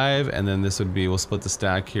there's 5, and then this would be, we'll split the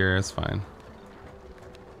stack here, it's fine.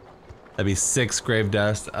 That'd be 6 grave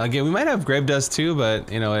dust. Again, we might have grave dust too,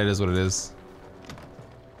 but you know, it is what it is.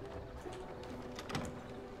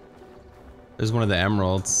 There's one of the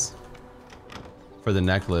emeralds for the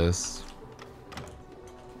necklace.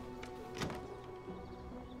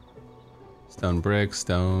 Stone brick,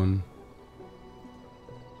 stone.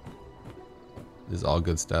 This is all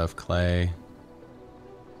good stuff. Clay.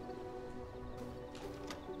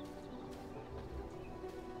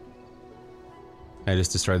 I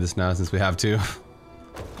just destroyed this now since we have to.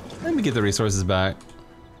 Let me get the resources back.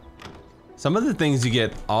 Some of the things you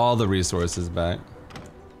get all the resources back.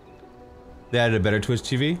 They added a better Twitch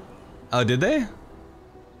TV? Oh, did they?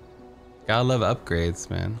 Gotta love upgrades,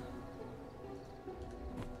 man.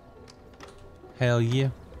 Hell yeah.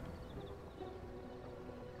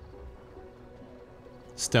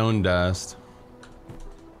 Stone dust.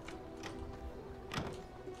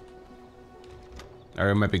 Or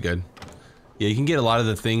it might be good. Yeah, you can get a lot of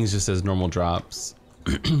the things just as normal drops.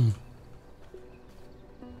 Alright,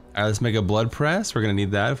 let's make a blood press. We're gonna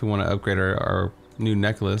need that if we want to upgrade our new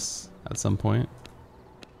necklace at some point.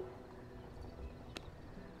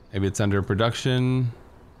 Maybe it's under production.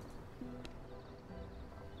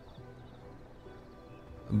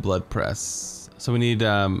 Blood press. So we need,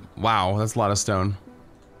 wow, that's a lot of stone.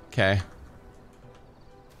 Okay.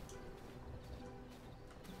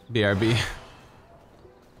 BRB.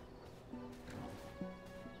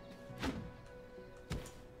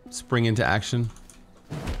 Spring into action.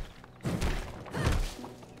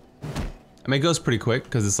 I mean, it goes pretty quick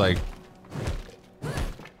because it's like,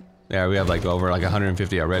 yeah, we have like over like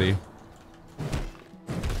 150 already.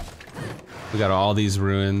 We got all these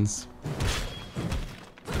ruins.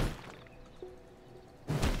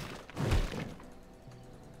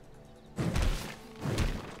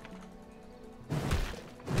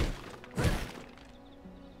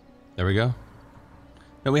 There we go.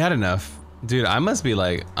 No, we had enough. Dude, I must be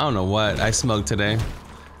like, I don't know what I smoked today.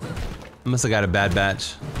 I must have got a bad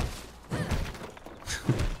batch.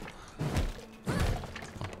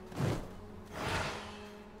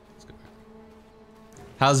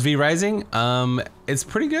 How's V Rising? It's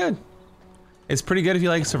pretty good. It's pretty good if you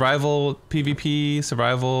like survival PvP,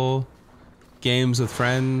 survival games with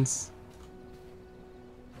friends.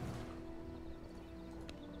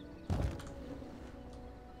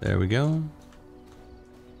 There we go.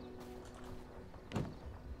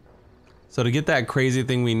 So to get that crazy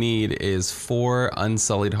thing we need is 4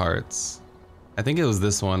 unsullied hearts. I think it was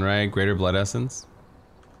this one, right? Greater blood essence.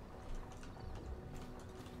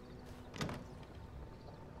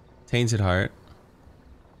 Tainted heart.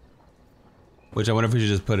 Which I wonder if we should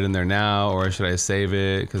just put it in there now, or should I save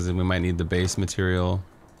it? Because we might need the base material.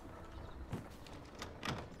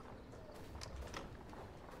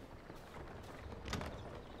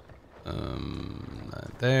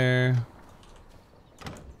 Not there.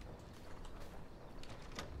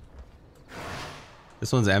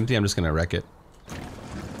 This one's empty, I'm just gonna wreck it.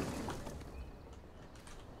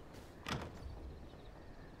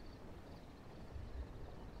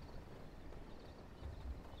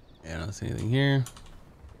 Yeah, I don't see anything here.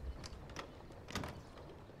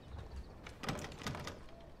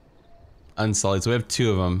 Unsullied, so we have 2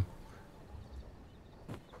 of them.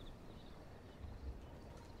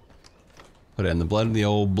 Put it in the blood, the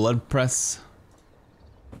old blood press.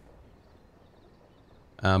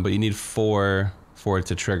 But you need 4 for it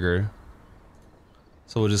to trigger.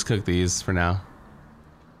 So we'll just cook these for now.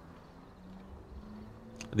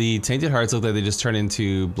 The tainted hearts look like they just turn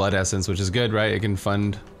into blood essence, which is good, right? It can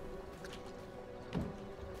fund.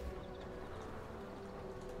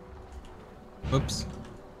 Whoops.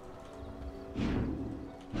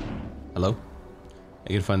 Hello? I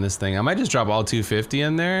can fund this thing. I might just drop all 250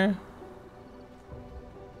 in there.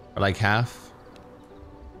 Or like half.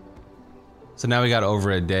 So now we got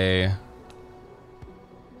over a day.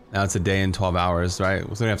 Now it's a day and 12 hours, right? So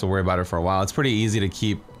we don't have to worry about it for a while. It's pretty easy to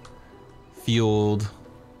keep fueled,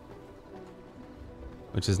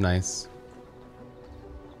 which is nice.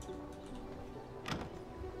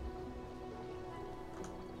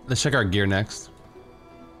 Let's check our gear next.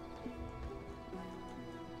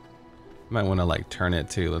 Might want to like turn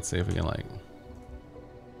it too. Let's see if we can like.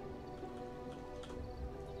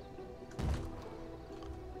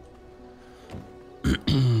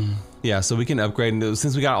 Yeah, so we can upgrade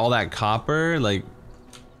since we got all that copper, like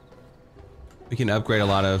we can upgrade a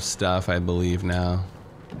lot of stuff, I believe now.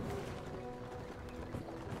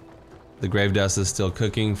 The grave dust is still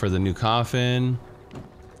cooking for the new coffin.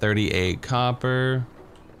 38 copper.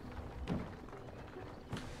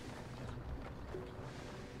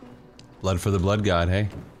 Blood for the blood god, hey?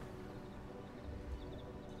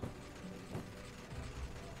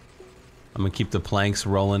 I'm gonna keep the planks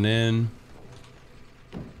rolling in.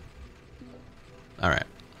 All right.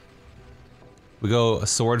 We go a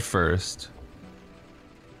sword first.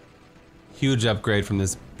 Huge upgrade from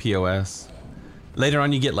this POS. Later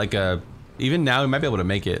on you get like a, even now we might be able to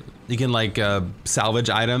make it. You can like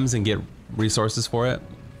salvage items and get resources for it.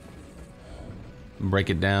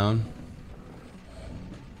 Break it down.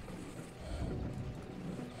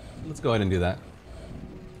 Let's go ahead and do that.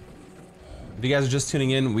 If you guys are just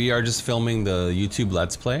tuning in, we are just filming the YouTube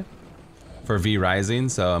Let's Play for V Rising,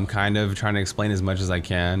 so I'm kind of trying to explain as much as I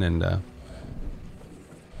can and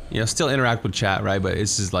you know, still interact with chat, right? But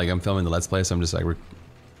it's just like I'm filming the Let's Play, so I'm just like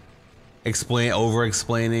over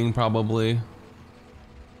explaining probably.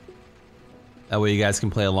 That way you guys can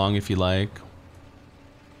play along if you like.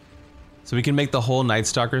 So we can make the whole Night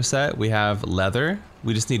Stalker set. We have leather.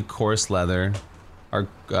 We just need coarse leather. Our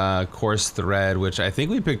coarse thread, which I think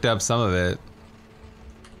we picked up some of it.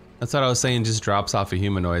 That's what I was saying, just drops off of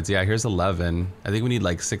humanoids. Yeah, here's 11. I think we need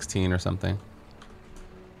like 16 or something.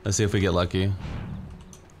 Let's see if we get lucky.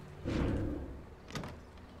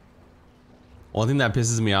 One thing that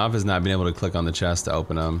pisses me off is not being able to click on the chest to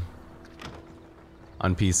open them.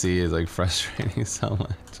 On PC is like frustrating so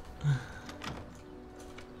much.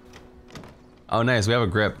 Oh nice, we have a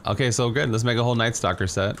grip. Okay, so good, let's make a whole Night Stalker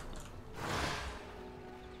set.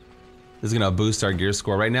 This is gonna boost our gear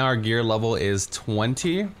score. Right now our gear level is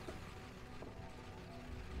 20.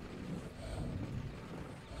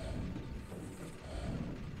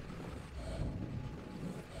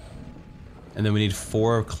 And then we need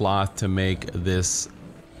 4 cloth to make this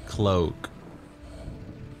cloak.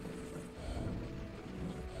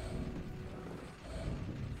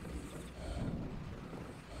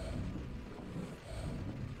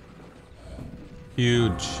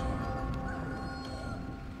 Huge.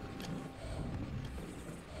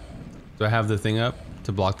 Do I have the thing up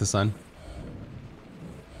to block the sun?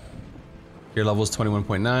 Gear level is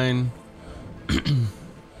 21.9. Let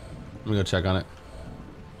me go check on it.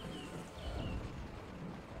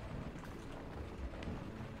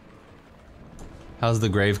 How's the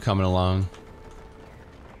grave coming along?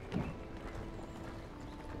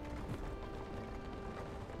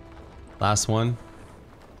 Last one.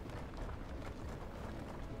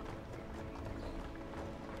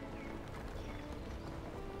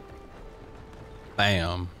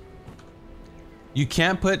 Bam. You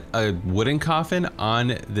can't put a wooden coffin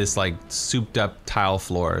on this like souped up tile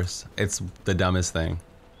floors. It's the dumbest thing.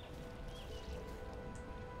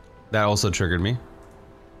 That also triggered me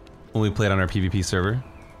when we played on our PvP server.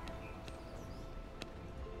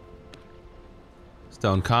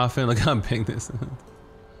 Stone coffin, look how big this is.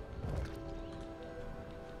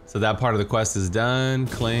 So that part of the quest is done,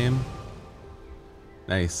 claim.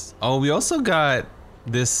 Nice. Oh, we also got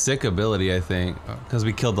this sick ability, I think, because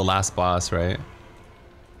we killed the last boss, right?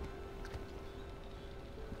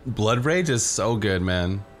 Blood Rage is so good,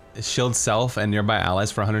 man. It shields self and nearby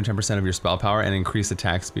allies for 110% of your spell power and increased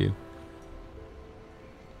attack speed.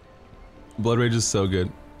 Blood Rage is so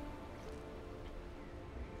good.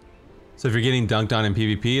 So if you're getting dunked on in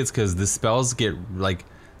PvP, it's because the spells get like,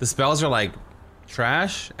 the spells are like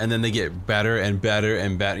trash and then they get better and better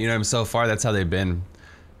and better. You know, so far that's how they've been.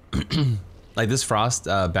 Like this Frost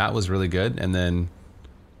bat was really good, and then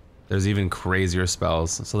there's even crazier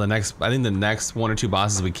spells. So the next, I think the next 1 or 2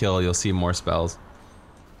 bosses we kill, you'll see more spells.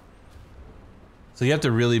 So you have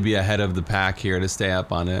to really be ahead of the pack here to stay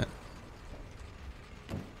up on it.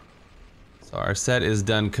 So our set is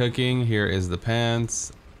done cooking. Here is the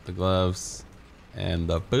pants, the gloves, and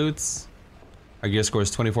the boots. Our gear score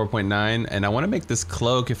is 24.9, and I want to make this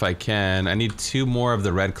cloak if I can. I need 2 more of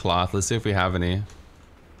the red cloth. Let's see if we have any.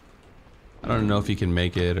 I don't know if you can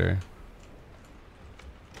make it or...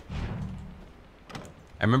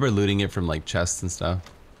 I remember looting it from like chests and stuff.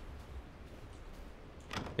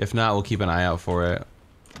 If not, we'll keep an eye out for it.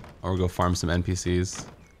 Or we'll go farm some NPCs.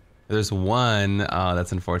 There's one. Oh,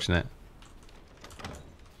 that's unfortunate.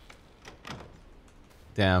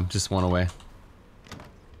 Damn, just one away.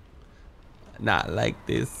 Not like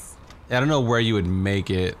this. I don't know where you would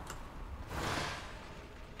make it.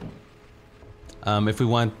 If we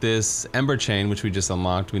want this Ember Chain, which we just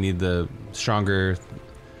unlocked, we need the stronger,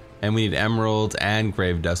 and we need emeralds and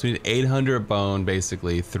grave dust. We need 800 bone,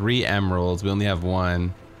 basically, 3 emeralds. We only have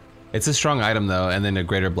 1. It's a strong item though, and then a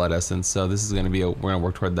greater blood essence. So this is gonna be we're gonna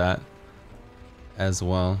work toward that as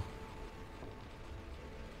well.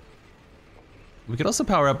 We could also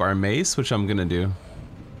power up our mace, which I'm gonna do.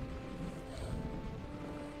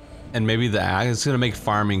 And maybe the axe. It's gonna make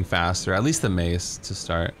farming faster. At least the mace to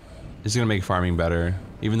start. It's gonna make farming better,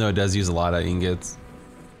 even though it does use a lot of ingots.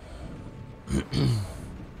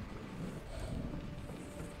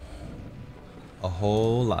 A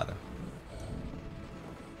whole lot of.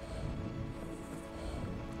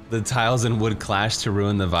 The tiles and wood clash to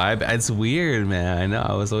ruin the vibe. It's weird, man. I know.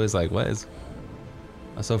 I was always like, what is...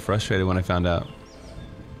 I was so frustrated when I found out.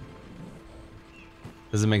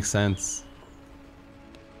 Doesn't make sense.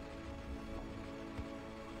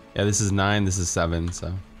 Yeah, this is 9, this is 7,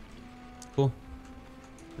 so... Cool.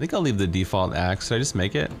 I think I'll leave the default axe. Should I just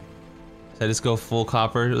make it? Should I just go full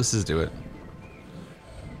copper? Let's just do it.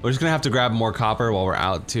 We're just gonna have to grab more copper while we're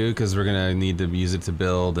out too, because we're gonna need to use it to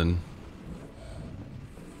build and...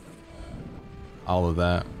 all of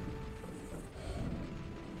that.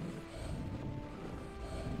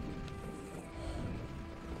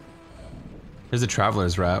 Here's a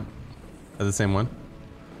traveler's wrap. Is that the same one?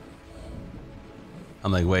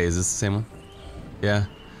 I'm like, wait, is this the same one? Yeah.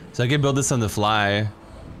 So I can build this on the fly.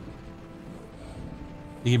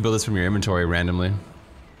 You can build this from your inventory randomly.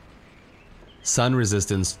 Sun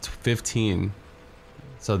resistance 15.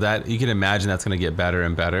 So that, you can imagine that's gonna get better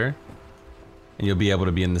and better. And you'll be able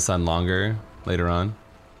to be in the sun longer later on.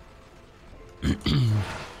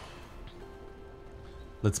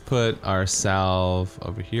 Let's put our salve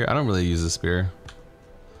over here. I don't really use a spear.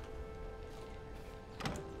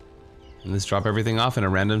 And let's drop everything off in a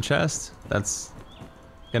random chest. That's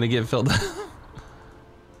gonna get filled.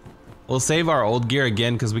 We'll save our old gear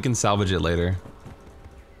again because we can salvage it later.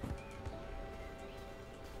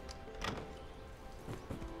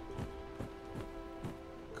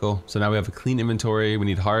 Cool. So now we have a clean inventory. We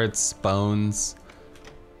need hearts, bones.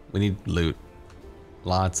 We need loot.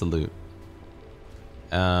 Lots of loot.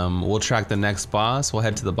 We'll track the next boss. We'll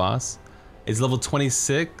head to the boss. It's level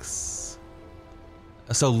 26.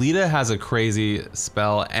 So Lita has a crazy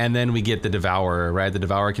spell, and then we get the Devourer, right? The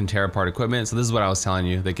Devourer can tear apart equipment. So this is what I was telling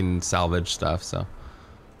you. They can salvage stuff, so.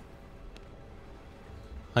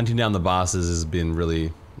 Hunting down the bosses has been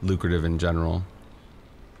really lucrative in general.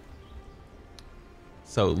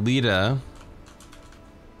 So Lita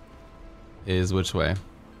is which way?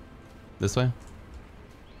 This way?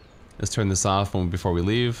 Let's turn this off before we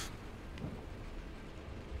leave.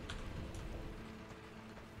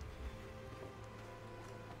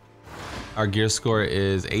 Our gear score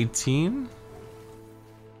is 18.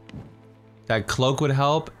 That cloak would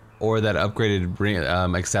help, or that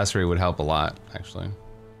upgraded accessory would help a lot, actually.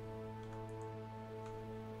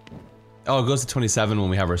 Oh, it goes to 27 when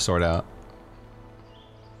we have our sword out.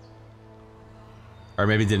 Or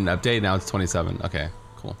maybe it didn't update, now it's 27. Okay,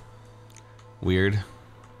 cool. Weird.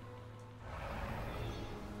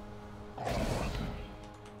 I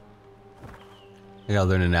gotta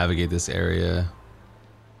learn to navigate this area.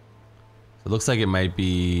 It looks like it might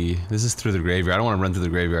be... This is through the graveyard. I don't want to run through the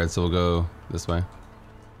graveyard, so we'll go this way.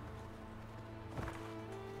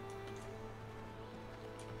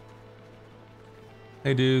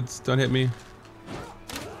 Hey dudes, don't hit me.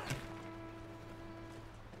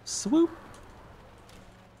 Swoop.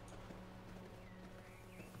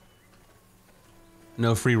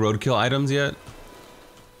 No free roadkill items yet?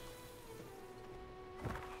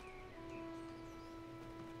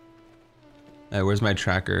 Hey, where's my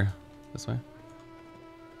tracker? This way?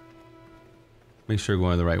 Make sure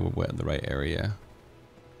we're going the right area.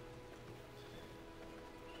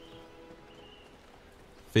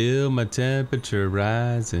 Feel my temperature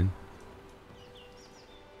rising.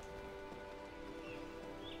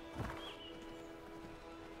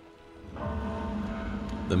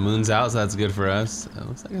 The moon's out, so that's good for us. It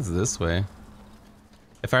looks like it's this way.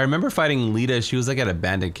 If I remember fighting Lita, she was like at a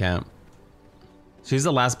bandit camp. She's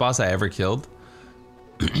the last boss I ever killed.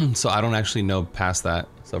 So I don't actually know past that.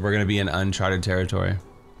 So we're gonna be in uncharted territory.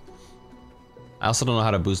 I also don't know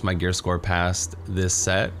how to boost my gear score past this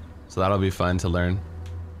set. So that'll be fun to learn.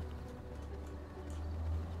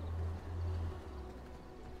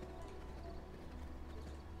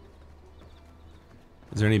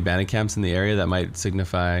 Is there any bandit camps in the area that might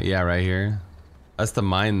signify? Yeah, right here. That's the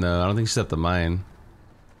mine though. I don't think she's at the mine.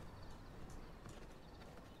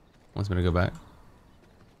 Wants me to go back.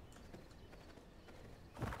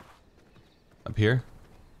 Up here?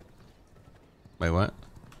 Wait, what?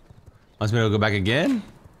 Wants me to go back again?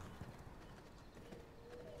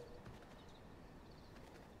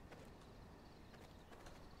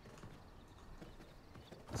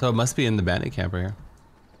 So it must be in the bandit camp right here.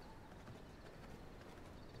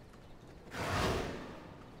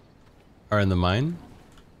 Or in the mine.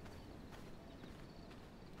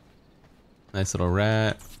 Nice little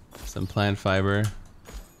rat. Some plant fiber.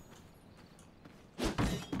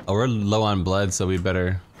 Oh, we're low on blood, so we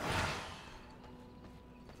better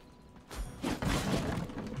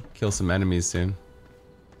kill some enemies soon.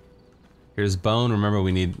 Here's bone. Remember,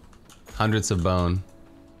 we need hundreds of bone.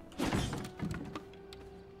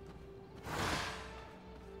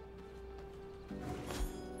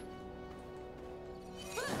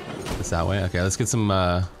 It's that way? Okay, let's get some,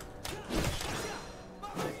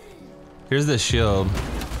 here's the shield.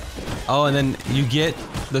 Oh, and then you get,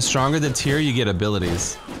 the stronger the tier, you get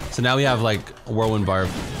abilities. So now we have like Whirlwind Barb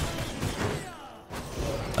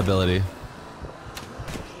ability.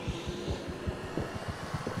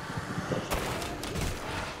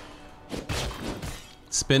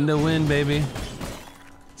 Spin to win, baby.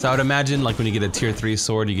 So I would imagine like when you get a tier 3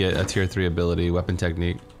 sword, you get a tier 3 ability, weapon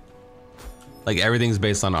technique. Like everything's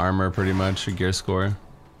based on armor pretty much, or gear score.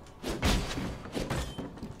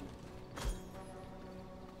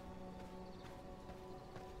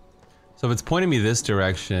 So if it's pointing me this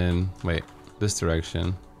direction, wait, this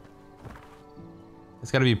direction.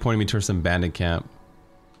 It's gotta be pointing me towards some bandit camp.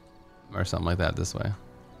 Or something like that this way.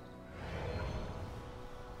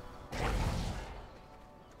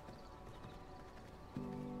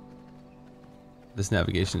 This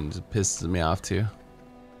navigation just pisses me off too.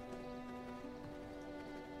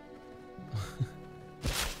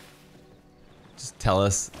 Just tell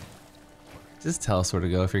us where to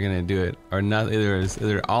go if you're gonna do it, or not.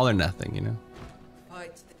 Either all or nothing, you know.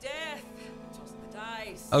 Fight to the death. Toss the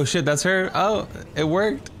dice. Oh shit, that's her. Oh, it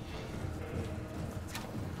worked.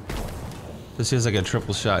 So she has like a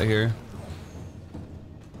triple shot here.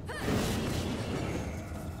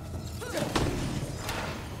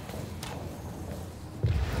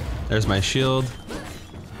 There's my shield.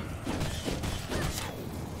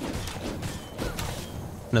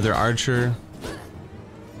 Another archer.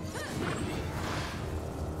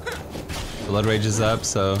 Blood Rage is up,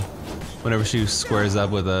 so whenever she squares up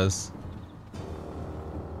with us.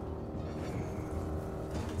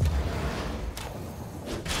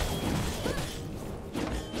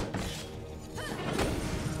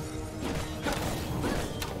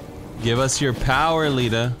 Give us your power,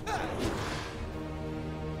 Lita.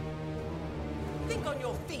 Think on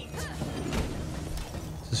your feet.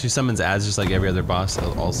 So she summons ads just like every other boss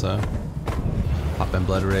also. Pop in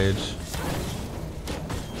Blood Rage.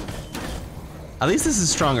 At least this is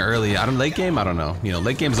strong early. I don't late game, I don't know. You know,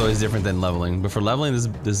 late game is always different than leveling. But for leveling,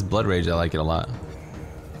 this Blood Rage, I like it a lot.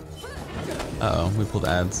 Uh-oh, we pulled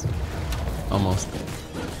ads. Almost.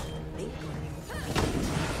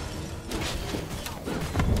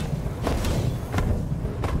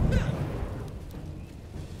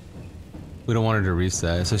 We don't want her to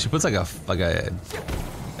reset, so she puts like a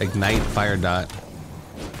ignite fire dot.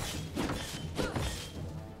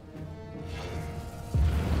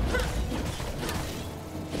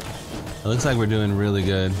 It looks like we're doing really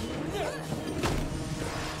good.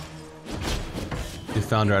 We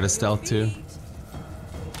found her out of stealth too.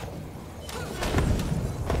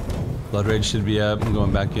 Blood Rage should be up. I'm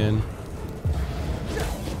going back in.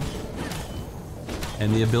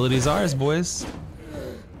 And the ability's ours, boys.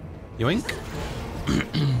 Yoink.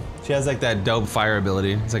 She has like that dope fire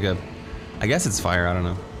ability. It's like I guess it's fire, I don't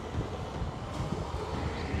know.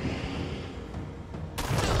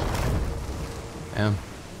 Damn.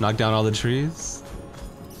 Knock down all the trees.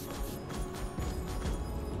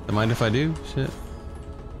 Don't mind if I do? Shit.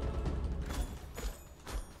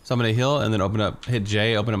 So I'm gonna heal and then hit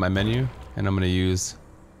J, open up my menu, and I'm gonna use,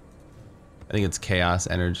 I think it's Chaos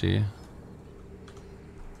Energy.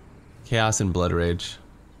 Chaos and Blood Rage.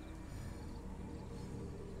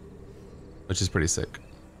 Which is pretty sick.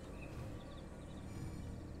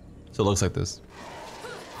 So it looks like this.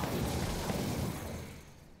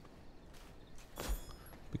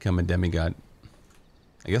 Become a demigod.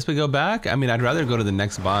 I guess we go back? I mean, I'd rather go to the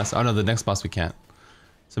next boss. Oh no, the next boss we can't.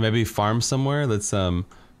 So maybe farm somewhere. Let's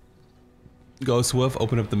Ghost Wolf,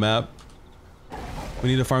 open up the map. We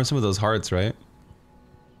need to farm some of those hearts, right?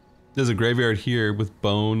 There's a graveyard here with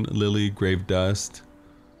bone, lily, grave dust.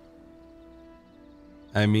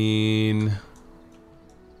 I mean,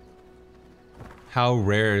 how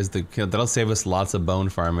rare is the kill? That'll save us lots of bone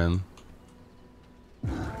farming.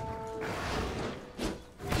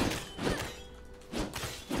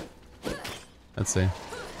 Let's see.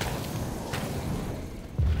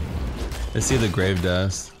 Let's see the grave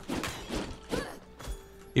dust.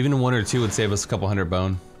 Even 1 or 2 would save us a couple hundred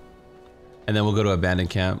bone. And then we'll go to abandoned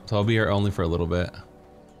camp. So I'll be here only for a little bit.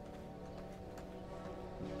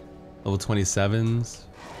 Level 27s.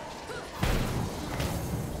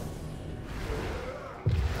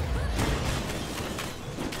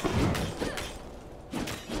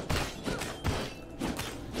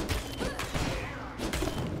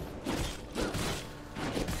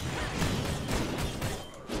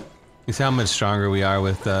 You see how much stronger we are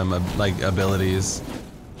with like abilities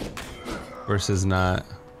versus not.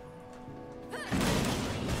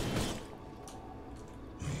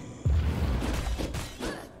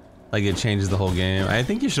 Like it changes the whole game. I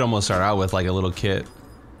think you should almost start out with like a little kit.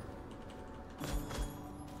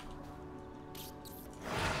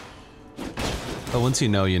 But once you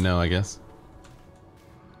know, I guess.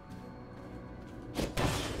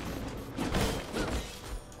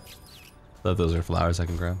 Thought those are flowers I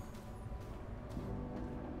can grab.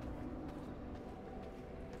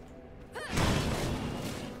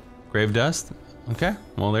 Grave dust? Okay,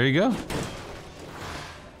 well there you go.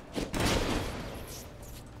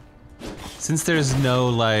 Since there's no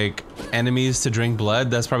like enemies to drink blood,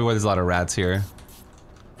 that's probably why there's a lot of rats here.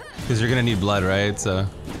 Because you're gonna need blood, right? So.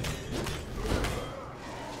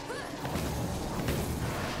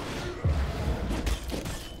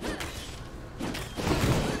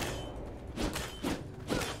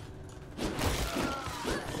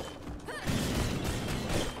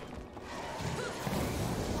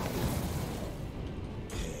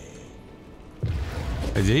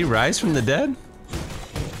 Did he rise from the dead?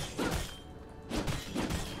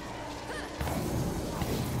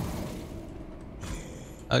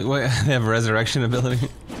 What? They have a resurrection ability?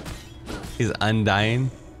 He's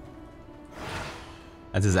undying?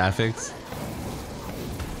 That's his affix?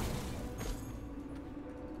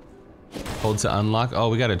 Hold to unlock? Oh,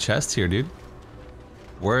 we got a chest here, dude.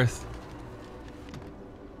 Worth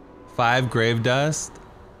 5 grave dust.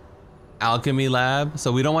 Alchemy lab.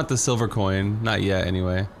 So we don't want the silver coin. Not yet,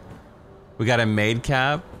 anyway. We got a maid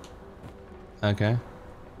cap. Okay.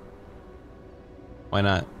 Why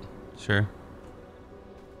not? Sure.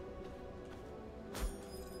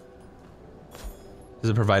 Does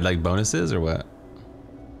it provide like bonuses or what?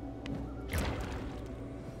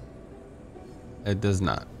 It does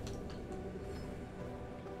not.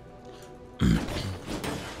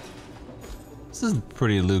 This is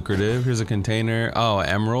pretty lucrative. Here's a container. Oh,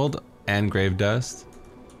 emerald and grave dust.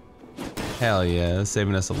 Hell yeah, that's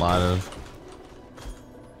saving us a lot of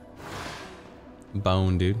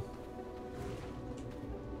bone, dude.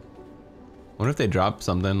 Wonder if they drop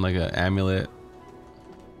something like an amulet.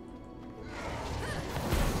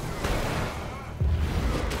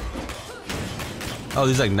 Oh,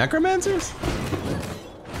 these like necromancers?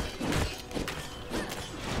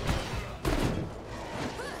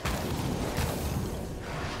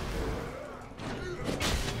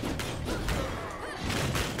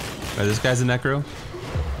 Oh, this guy's a necro?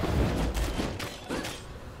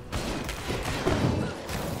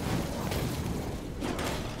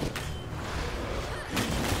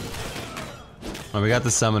 Oh, we got the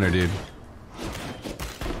summoner, dude.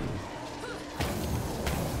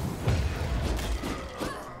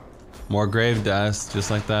 More grave dust,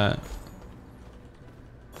 just like that.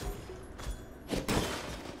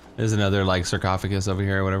 There's another like sarcophagus over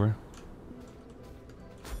here or whatever.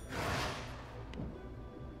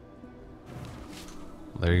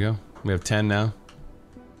 There you go. We have 10 now.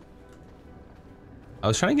 I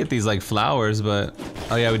was trying to get these like flowers, but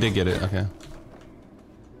oh yeah, we did get it. Okay.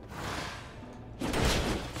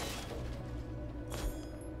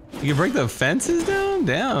 You can break the fences down?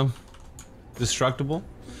 Damn. Destructible.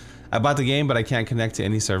 I bought the game, but I can't connect to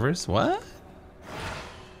any servers. What?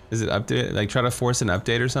 Is it update? Like try to force an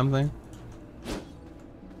update or something?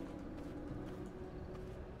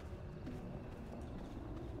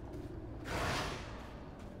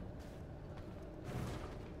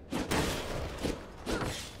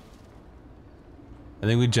 I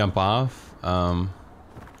think we jump off. Oh,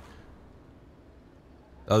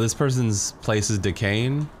 this person's place is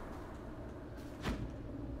decaying.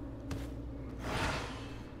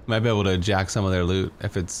 Might be able to jack some of their loot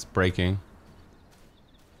if it's breaking.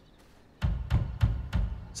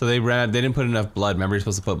 So they didn't put enough blood. Remember, you're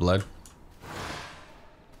supposed to put blood.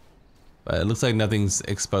 But it looks like nothing's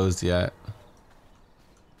exposed yet.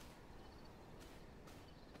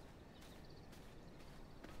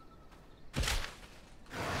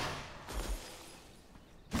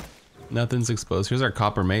 Nothing's exposed. Here's our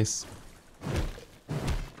copper mace.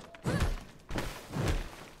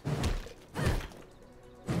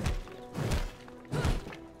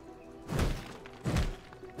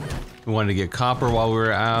 We wanted to get copper while we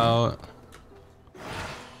were out.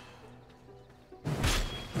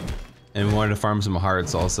 And we wanted to farm some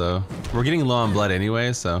hearts also. We're getting low on blood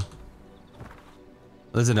anyway, so.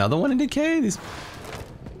 There's another one in decay? These.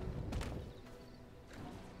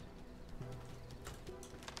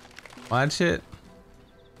 Watch it.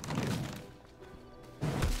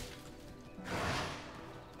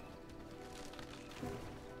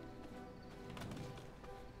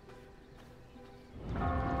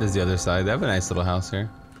 This is the other side. They have a nice little house here.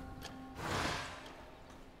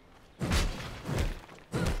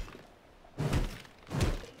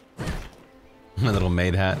 My little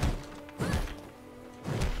maid hat.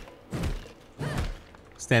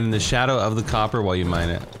 Stand in the shadow of the copper while you mine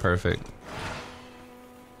it. Perfect.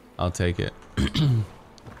 I'll take it.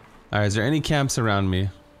 Alright, is there any camps around me?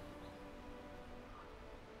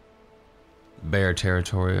 Bear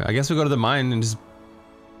territory. I guess we go to the mine and just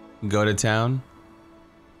go to town.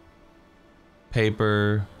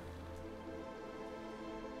 Paper.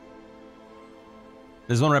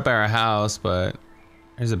 There's one right by our house, but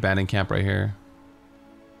there's an abandoned camp right here.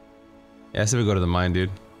 Yeah, I said we go to the mine,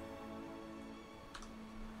 dude.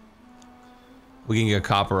 We can get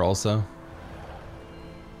copper also.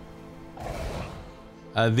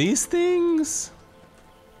 These things?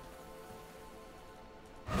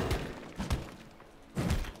 I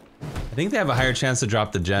think they have a higher chance to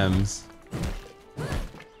drop the gems.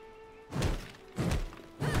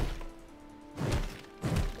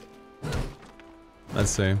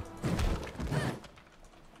 Let's see.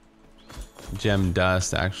 Gem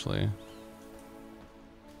dust, actually.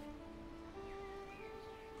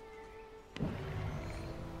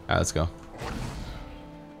 Alright, let's go.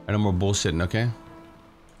 No more bullshitting, okay?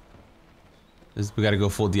 We gotta go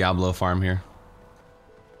full Diablo farm here.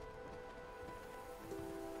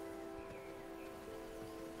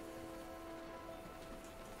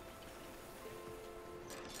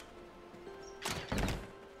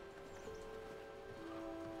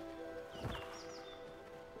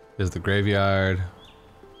 There's the graveyard.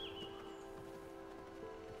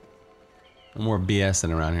 No more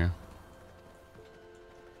BSing around here.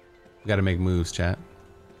 We gotta make moves, chat.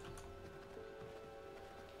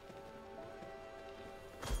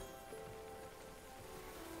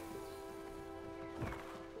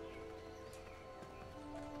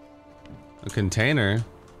 A container.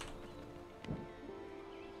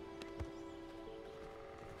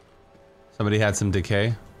 Somebody had some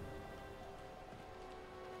decay.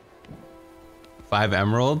 5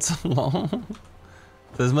 emeralds? Lol.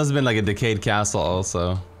 This must have been like a decayed castle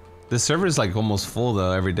also. This server is like almost full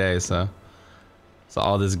though every day, so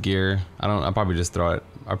all this gear. I'll probably just throw it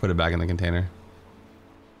or put it back in the container.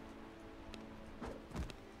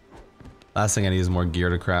 Last thing I need is more gear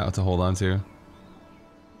to hold on to.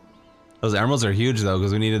 Those emeralds are huge though,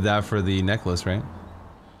 because we needed that for the necklace, right?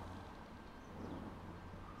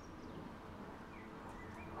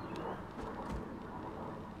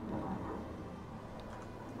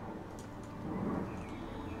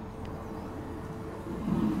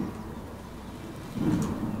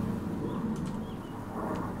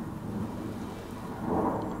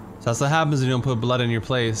 So that's what happens when you don't put blood in your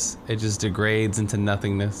place. It just degrades into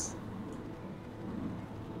nothingness.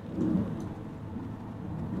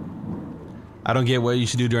 I don't get what you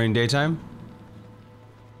should do during daytime.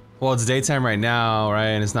 Well, it's daytime right now, right?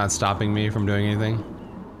 And it's not stopping me from doing anything.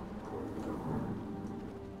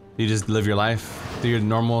 You just live your life, do your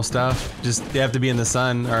normal stuff. Just, you have to be in the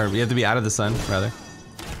sun, or you have to be out of the sun, rather.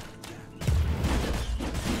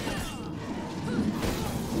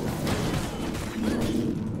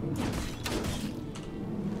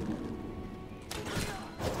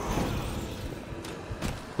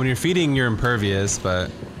 When you're feeding, you're impervious, but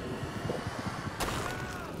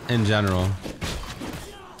in general.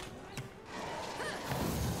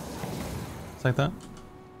 It's like that.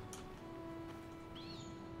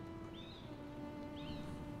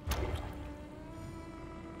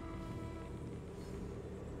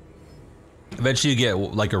 Eventually you get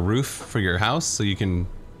like a roof for your house so you can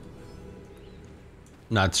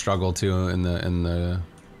not struggle to in the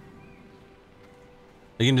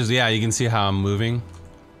you can just, yeah, you can see how I'm moving.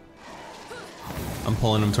 I'm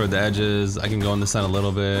pulling them toward the edges. I can go in the sun a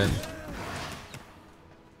little bit.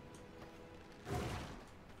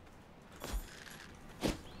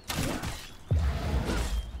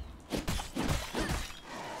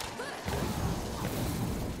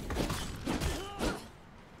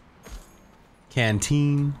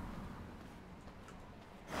 Canteen.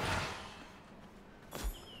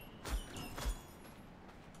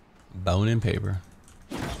 Bone and paper.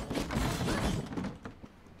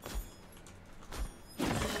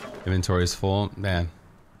 Inventory is full. Man.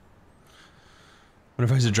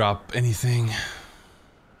 Wonder if I should drop anything.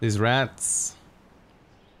 These rats.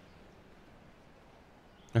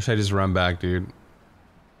 Or should I just run back, dude?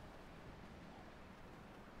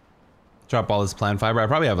 Drop all this plant fiber. I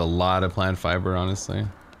probably have a lot of plant fiber, honestly.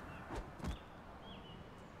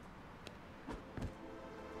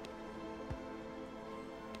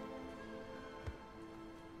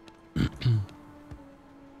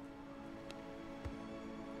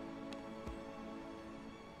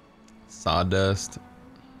 Sawdust.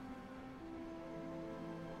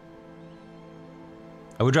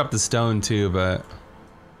 I would drop the stone too, but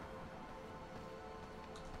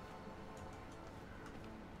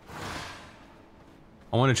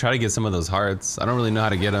I want to try to get some of those hearts. I don't really know how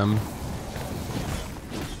to get them.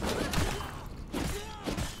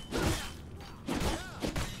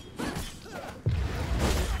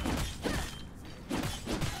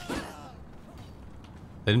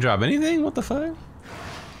 They didn't drop anything? What the fuck?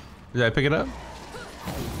 Did I pick it up?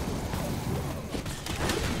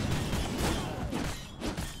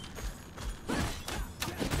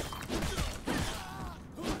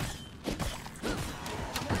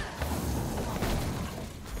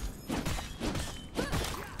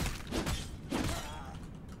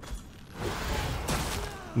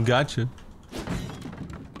 Gotcha.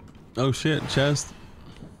 Oh shit, chest.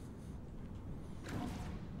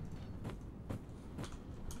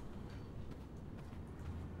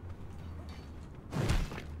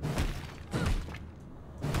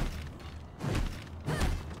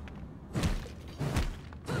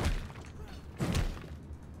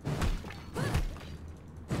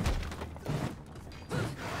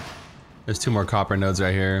 There's 2 more copper nodes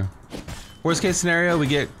right here. Worst case scenario, we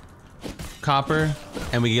get copper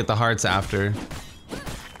and we get the hearts after.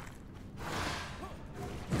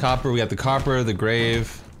 Copper, we got the copper, the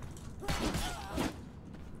grave.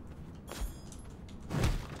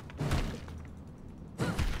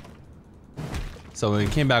 So we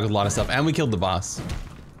came back with a lot of stuff and we killed the boss.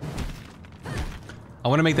 I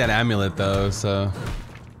want to make that amulet though, so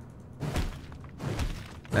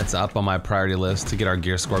that's up on my priority list to get our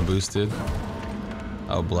gear score boosted.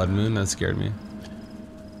 Oh, blood moon, that scared me.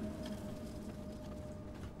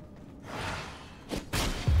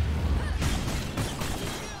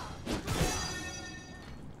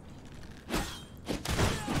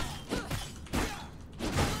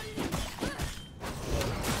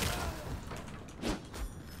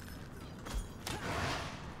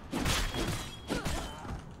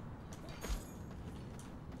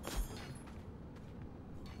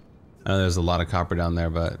 I know there's a lot of copper down there,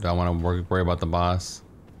 but do I want to worry about the boss?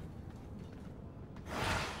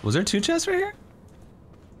 Was there 2 chests right here?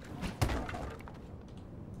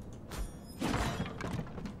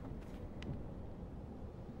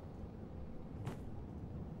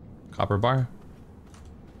 Copper bar.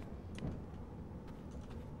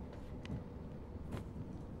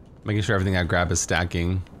 Making sure everything I grab is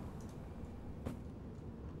stacking.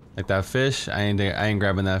 Like that fish, I ain't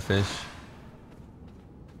grabbing that fish.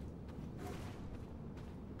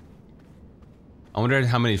 I wonder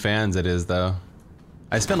how many fans it is though.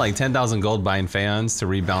 I spent like 10,000 gold buying fans to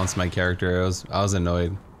rebalance my character. I was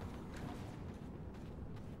annoyed.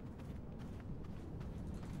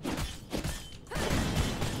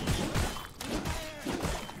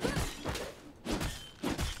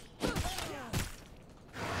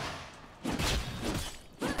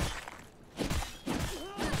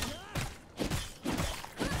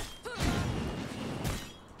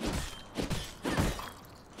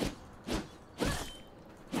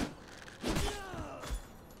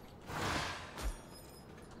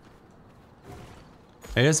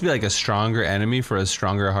 It has to be like a stronger enemy for a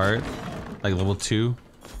stronger heart. Like level 2.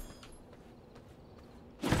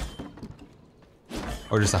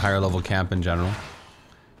 Or just a higher level camp in general.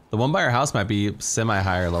 The one by our house might be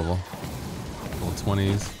semi-higher level. Level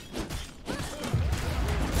 20s.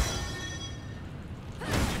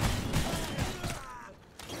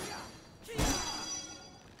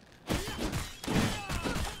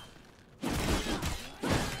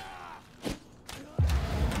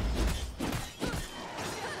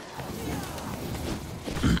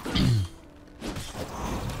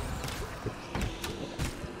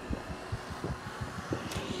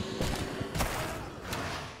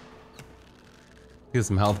 Get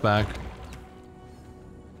some health back.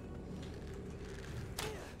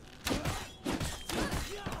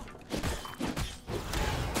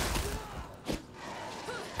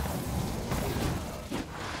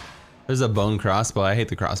 There's a bone crossbow. I hate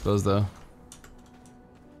the crossbows though.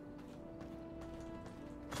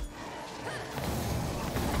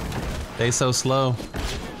 They so slow.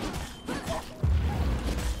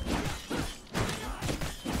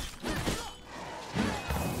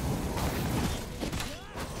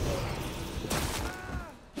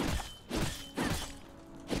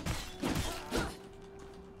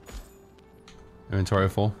 Inventory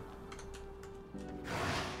full.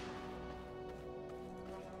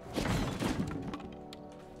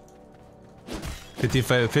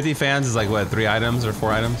 50 fans is like what, 3 items or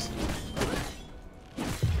 4 items?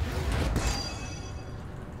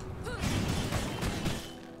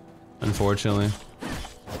 Unfortunately.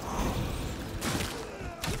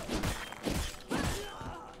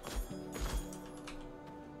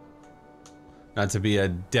 Not to be a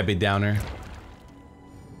Debbie Downer.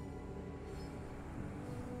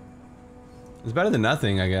 It's better than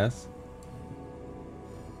nothing, I guess.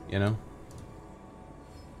 You know?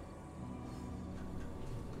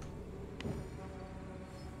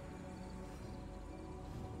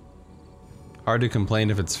 Hard to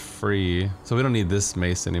complain if it's free. So we don't need this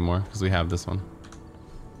mace anymore because we have this one.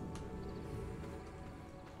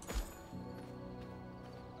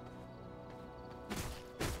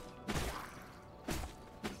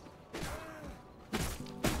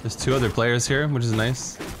 There's 2 other players here, which is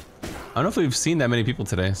nice. I don't know if we've seen that many people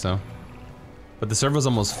today, so. But the server was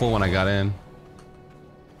almost full when I got in.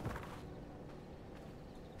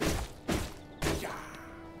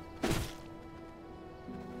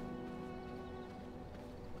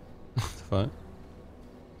 What?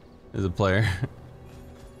 There's a player.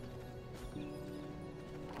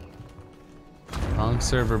 Wrong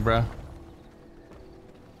server, bruh.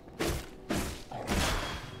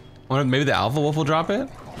 Wonder maybe the Alpha Wolf will drop it?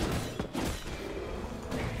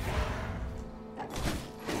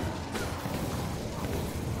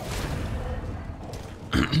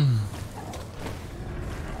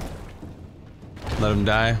 Let him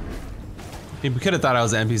die. He could have thought I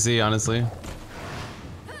was an NPC, honestly.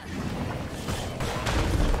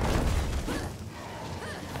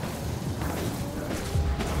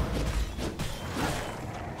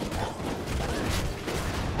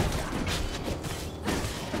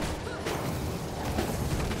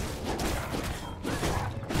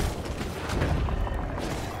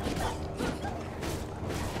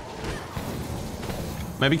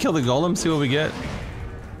 Maybe kill the golem, see what we get.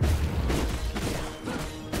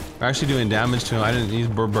 We're actually doing damage to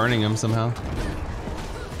him. We're burning him somehow.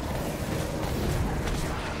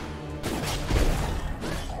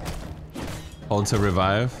 Hold to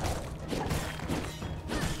revive.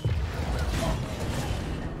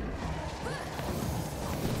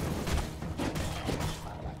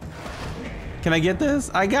 Can I get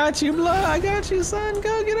this? I got you, Blood. I got you, son.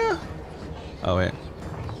 Go get him. Oh, wait.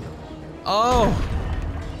 Oh!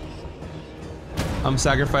 I'm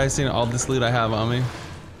sacrificing all this loot I have on me.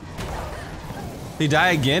 He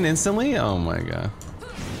die again instantly? Oh my god.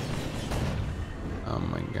 Oh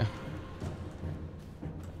my god.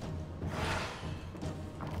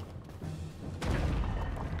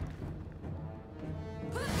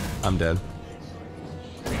 I'm dead.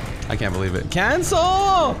 I can't believe it.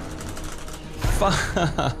 Cancel!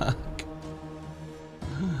 Fuck.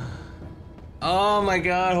 Oh my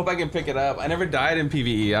god, hope I can pick it up. I never died in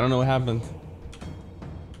PvE. I don't know what happened.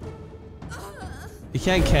 You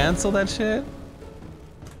can't cancel that shit?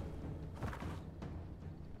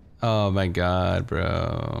 Oh my god,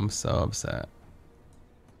 bro. I'm so upset.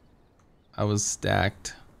 I was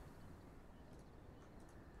stacked.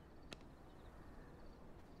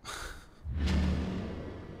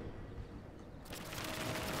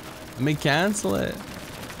 Let me cancel it.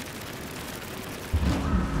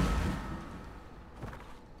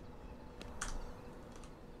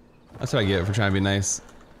 That's what I get for trying to be nice.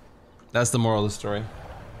 That's the moral of the story.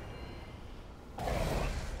 I'm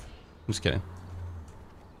just kidding.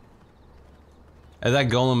 And that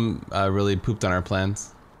golem really pooped on our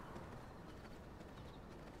plans.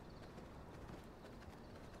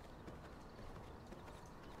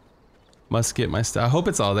 Must get my stuff. I hope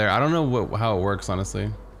it's all there. I don't know how it works,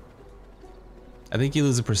 honestly. I think you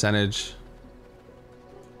lose a percentage.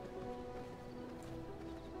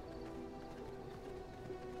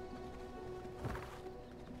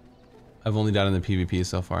 I've only done in the PvP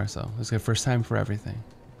so far, so it's the first time for everything.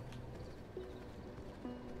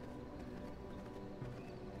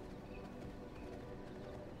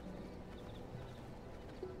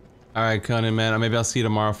 Alright, Conan, man. Maybe I'll see you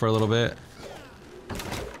tomorrow for a little bit.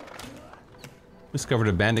 Discovered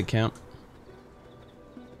a bandit camp.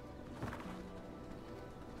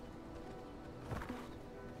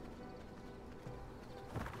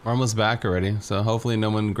 We're almost back already, so hopefully no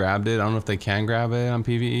one grabbed it. I don't know if they can grab it on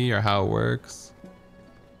PvE or how it works.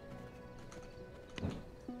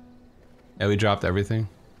 Yeah, we dropped everything.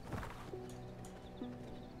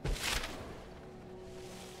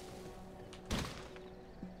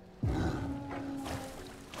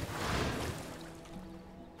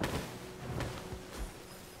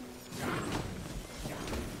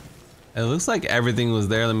 It looks like everything was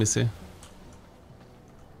there. Let me see.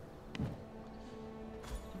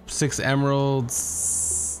 6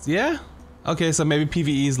 emeralds. Yeah. Okay, so maybe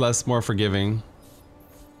PvE is more forgiving.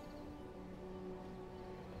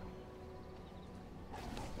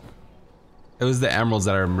 It was the emeralds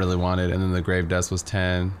that I really wanted, and then the grave dust was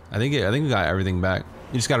 10. I think we got everything back.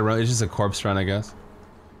 You just gotta run. It's just a corpse run, I guess.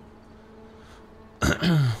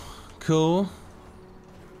 Cool.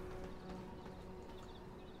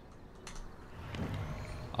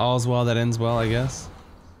 All's well that ends well, I guess.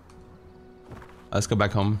 Let's go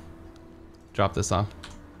back home. Drop this off.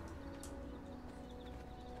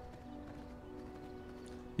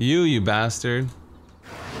 You bastard.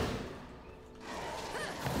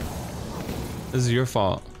 This is your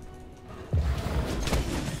fault.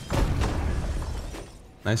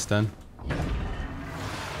 Nice stun.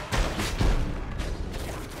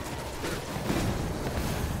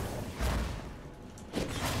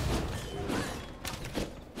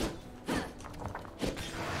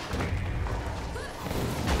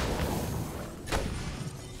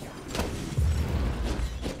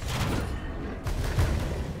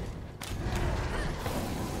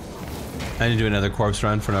 I need to do another corpse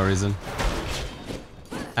run for no reason.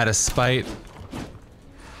 Out of spite.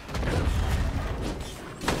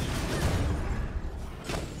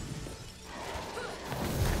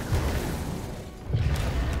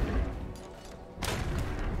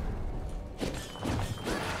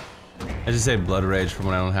 I just say blood rage from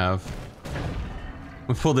what I don't have.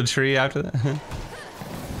 We pulled the tree after that.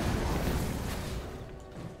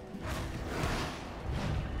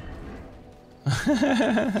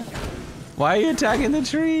 Why are you attacking the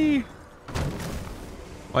tree?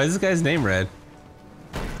 Why is this guy's name red?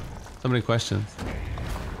 So many questions.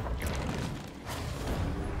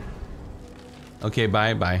 Okay,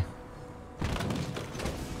 bye.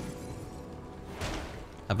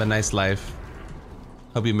 Have a nice life.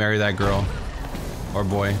 Hope you marry that girl. Or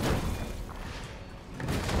boy.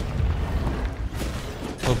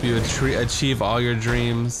 Hope you achieve all your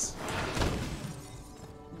dreams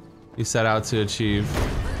you set out to achieve.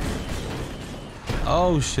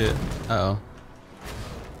 Oh shit. Uh-oh.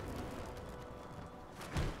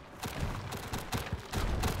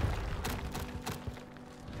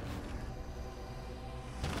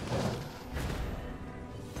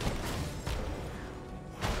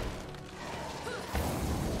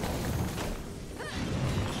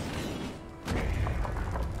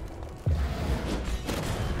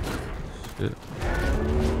 Shit.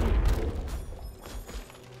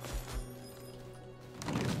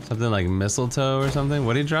 Something like mistletoe or something?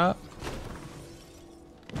 What'd he drop?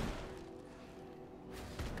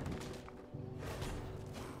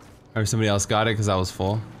 Or somebody else got it because I was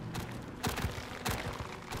full.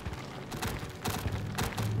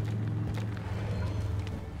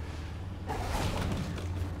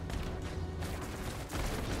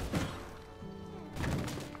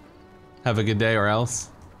 Have a good day or else.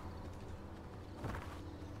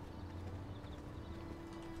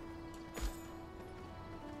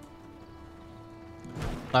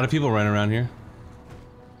 A lot of people running around here.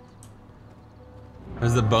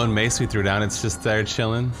 There's the bone mace we threw down. It's just there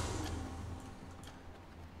chilling.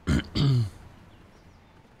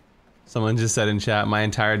 Someone just said in chat, my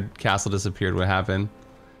entire castle disappeared. What happened?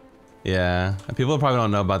 Yeah, people probably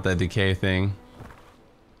don't know about the decay thing.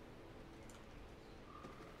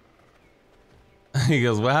 He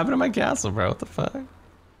goes, what happened to my castle, bro? What the fuck?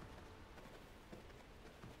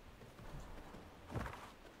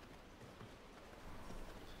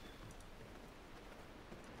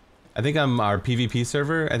 I think I'm our PvP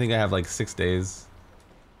server. I think I have like 6 days.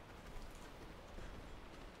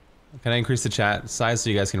 Can I increase the chat size so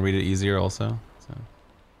you guys can read it easier also? So.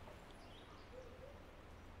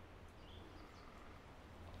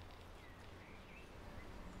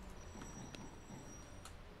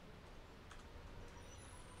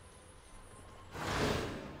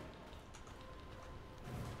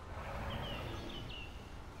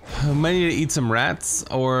 I might need to eat some rats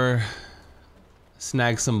or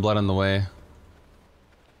snag some blood on the way.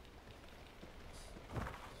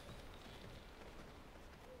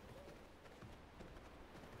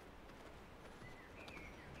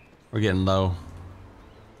 We're getting low.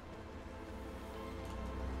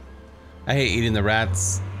 I hate eating the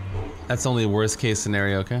rats. That's only worst case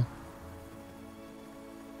scenario, okay?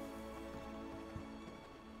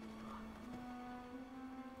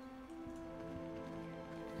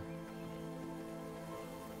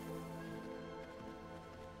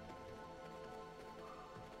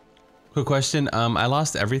 Quick question. I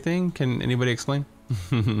lost everything. Can anybody explain?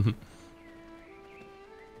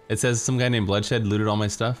 It says some guy named Bloodshed looted all my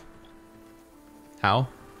stuff. How?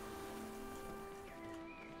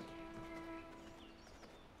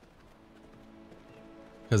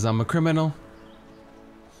 Because I'm a criminal.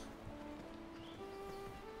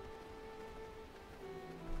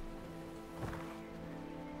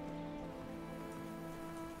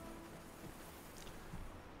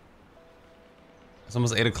 It's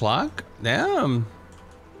almost 8 o'clock? Damn.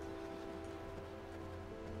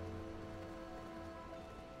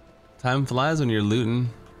 Time flies when you're looting.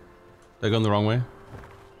 Did I go in the wrong way?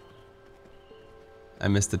 I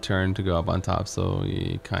missed the turn to go up on top, so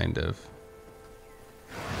yeah, kind of.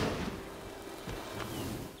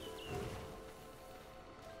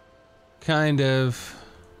 Kind of.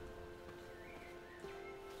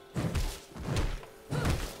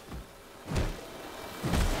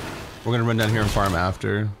 We're gonna run down here and farm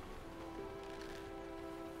after.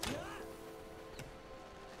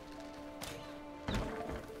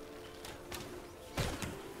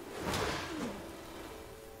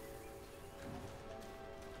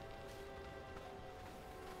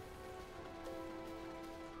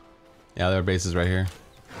 Yeah, their base is right here.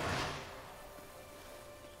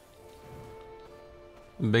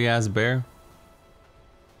 Big ass bear.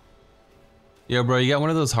 Yo, bro, you got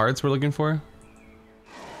one of those hearts we're looking for?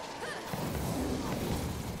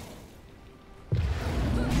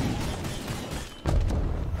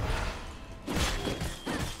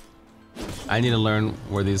 I need to learn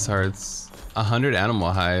where these hearts. 100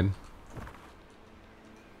 animal hide.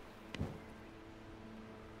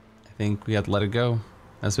 I think we have to let it go.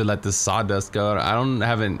 As we let this sawdust go. I don't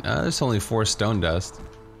haven't. There's only 4 stone dust.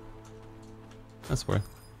 That's worth.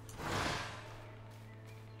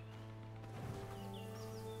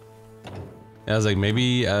 I was like,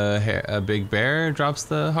 maybe a big bear drops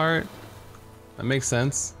the heart. That makes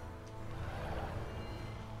sense.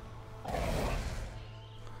 A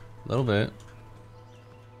little bit.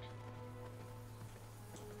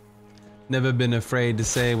 Never been afraid to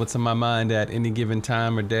say what's on my mind at any given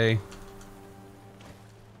time or day.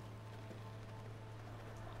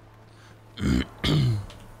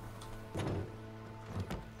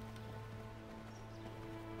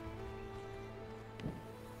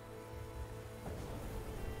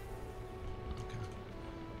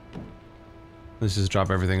 Let's just drop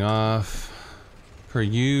everything off. Per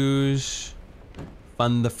usual.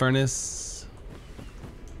 Fund the furnace.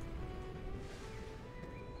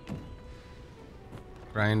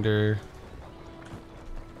 Grinder.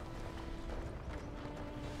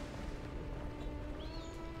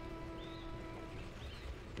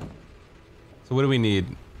 So what do we need?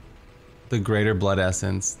 The greater blood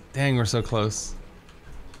essence. Dang, we're so close.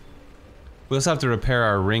 We also have to repair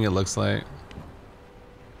our ring, it looks like.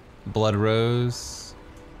 Blood rose.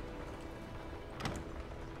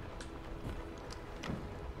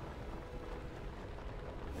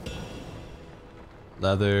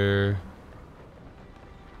 Leather.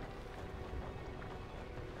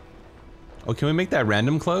 Oh, can we make that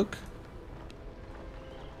random cloak?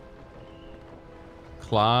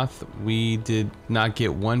 Cloth. We did not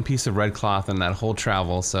get one piece of red cloth in that whole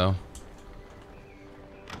travel, so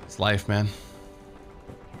it's life, man.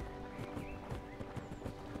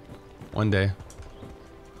 One day.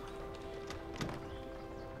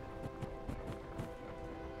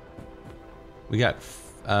 We got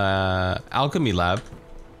alchemy lab,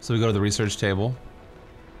 so we go to the research table.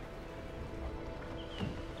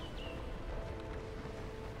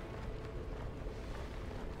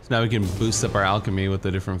 So now we can boost up our alchemy with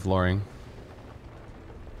the different flooring.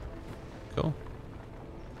 Cool.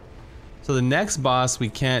 So the next boss we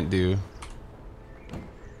can't do.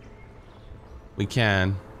 We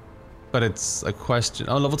can. But it's a question.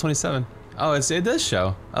 Oh, level 27. Oh, it does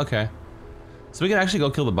show. Okay. So we can actually go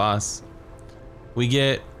kill the boss. We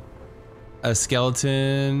get a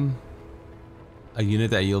skeleton, a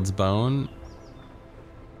unit that yields bone.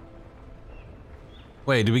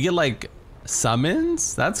 Wait, do we get like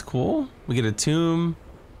summons? That's cool. We get a tomb.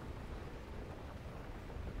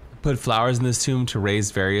 Put flowers in this tomb to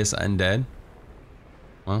raise various undead.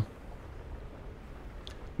 Well.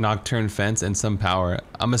 Nocturne fence and some power.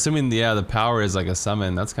 I'm assuming, yeah, the power is like a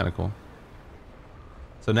summon. That's kind of cool.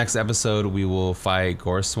 So next episode we will fight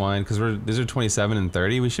Gore Swine because these are 27 and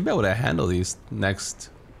 30. We should be able to handle these next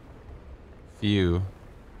few.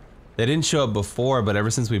 They didn't show up before, but ever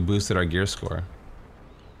since we boosted our gear score.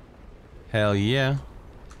 Hell yeah.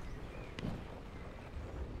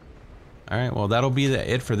 All right, well that'll be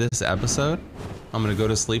it for this episode. I'm gonna go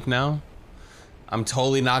to sleep now. I'm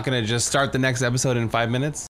totally not gonna just start the next episode in 5 minutes.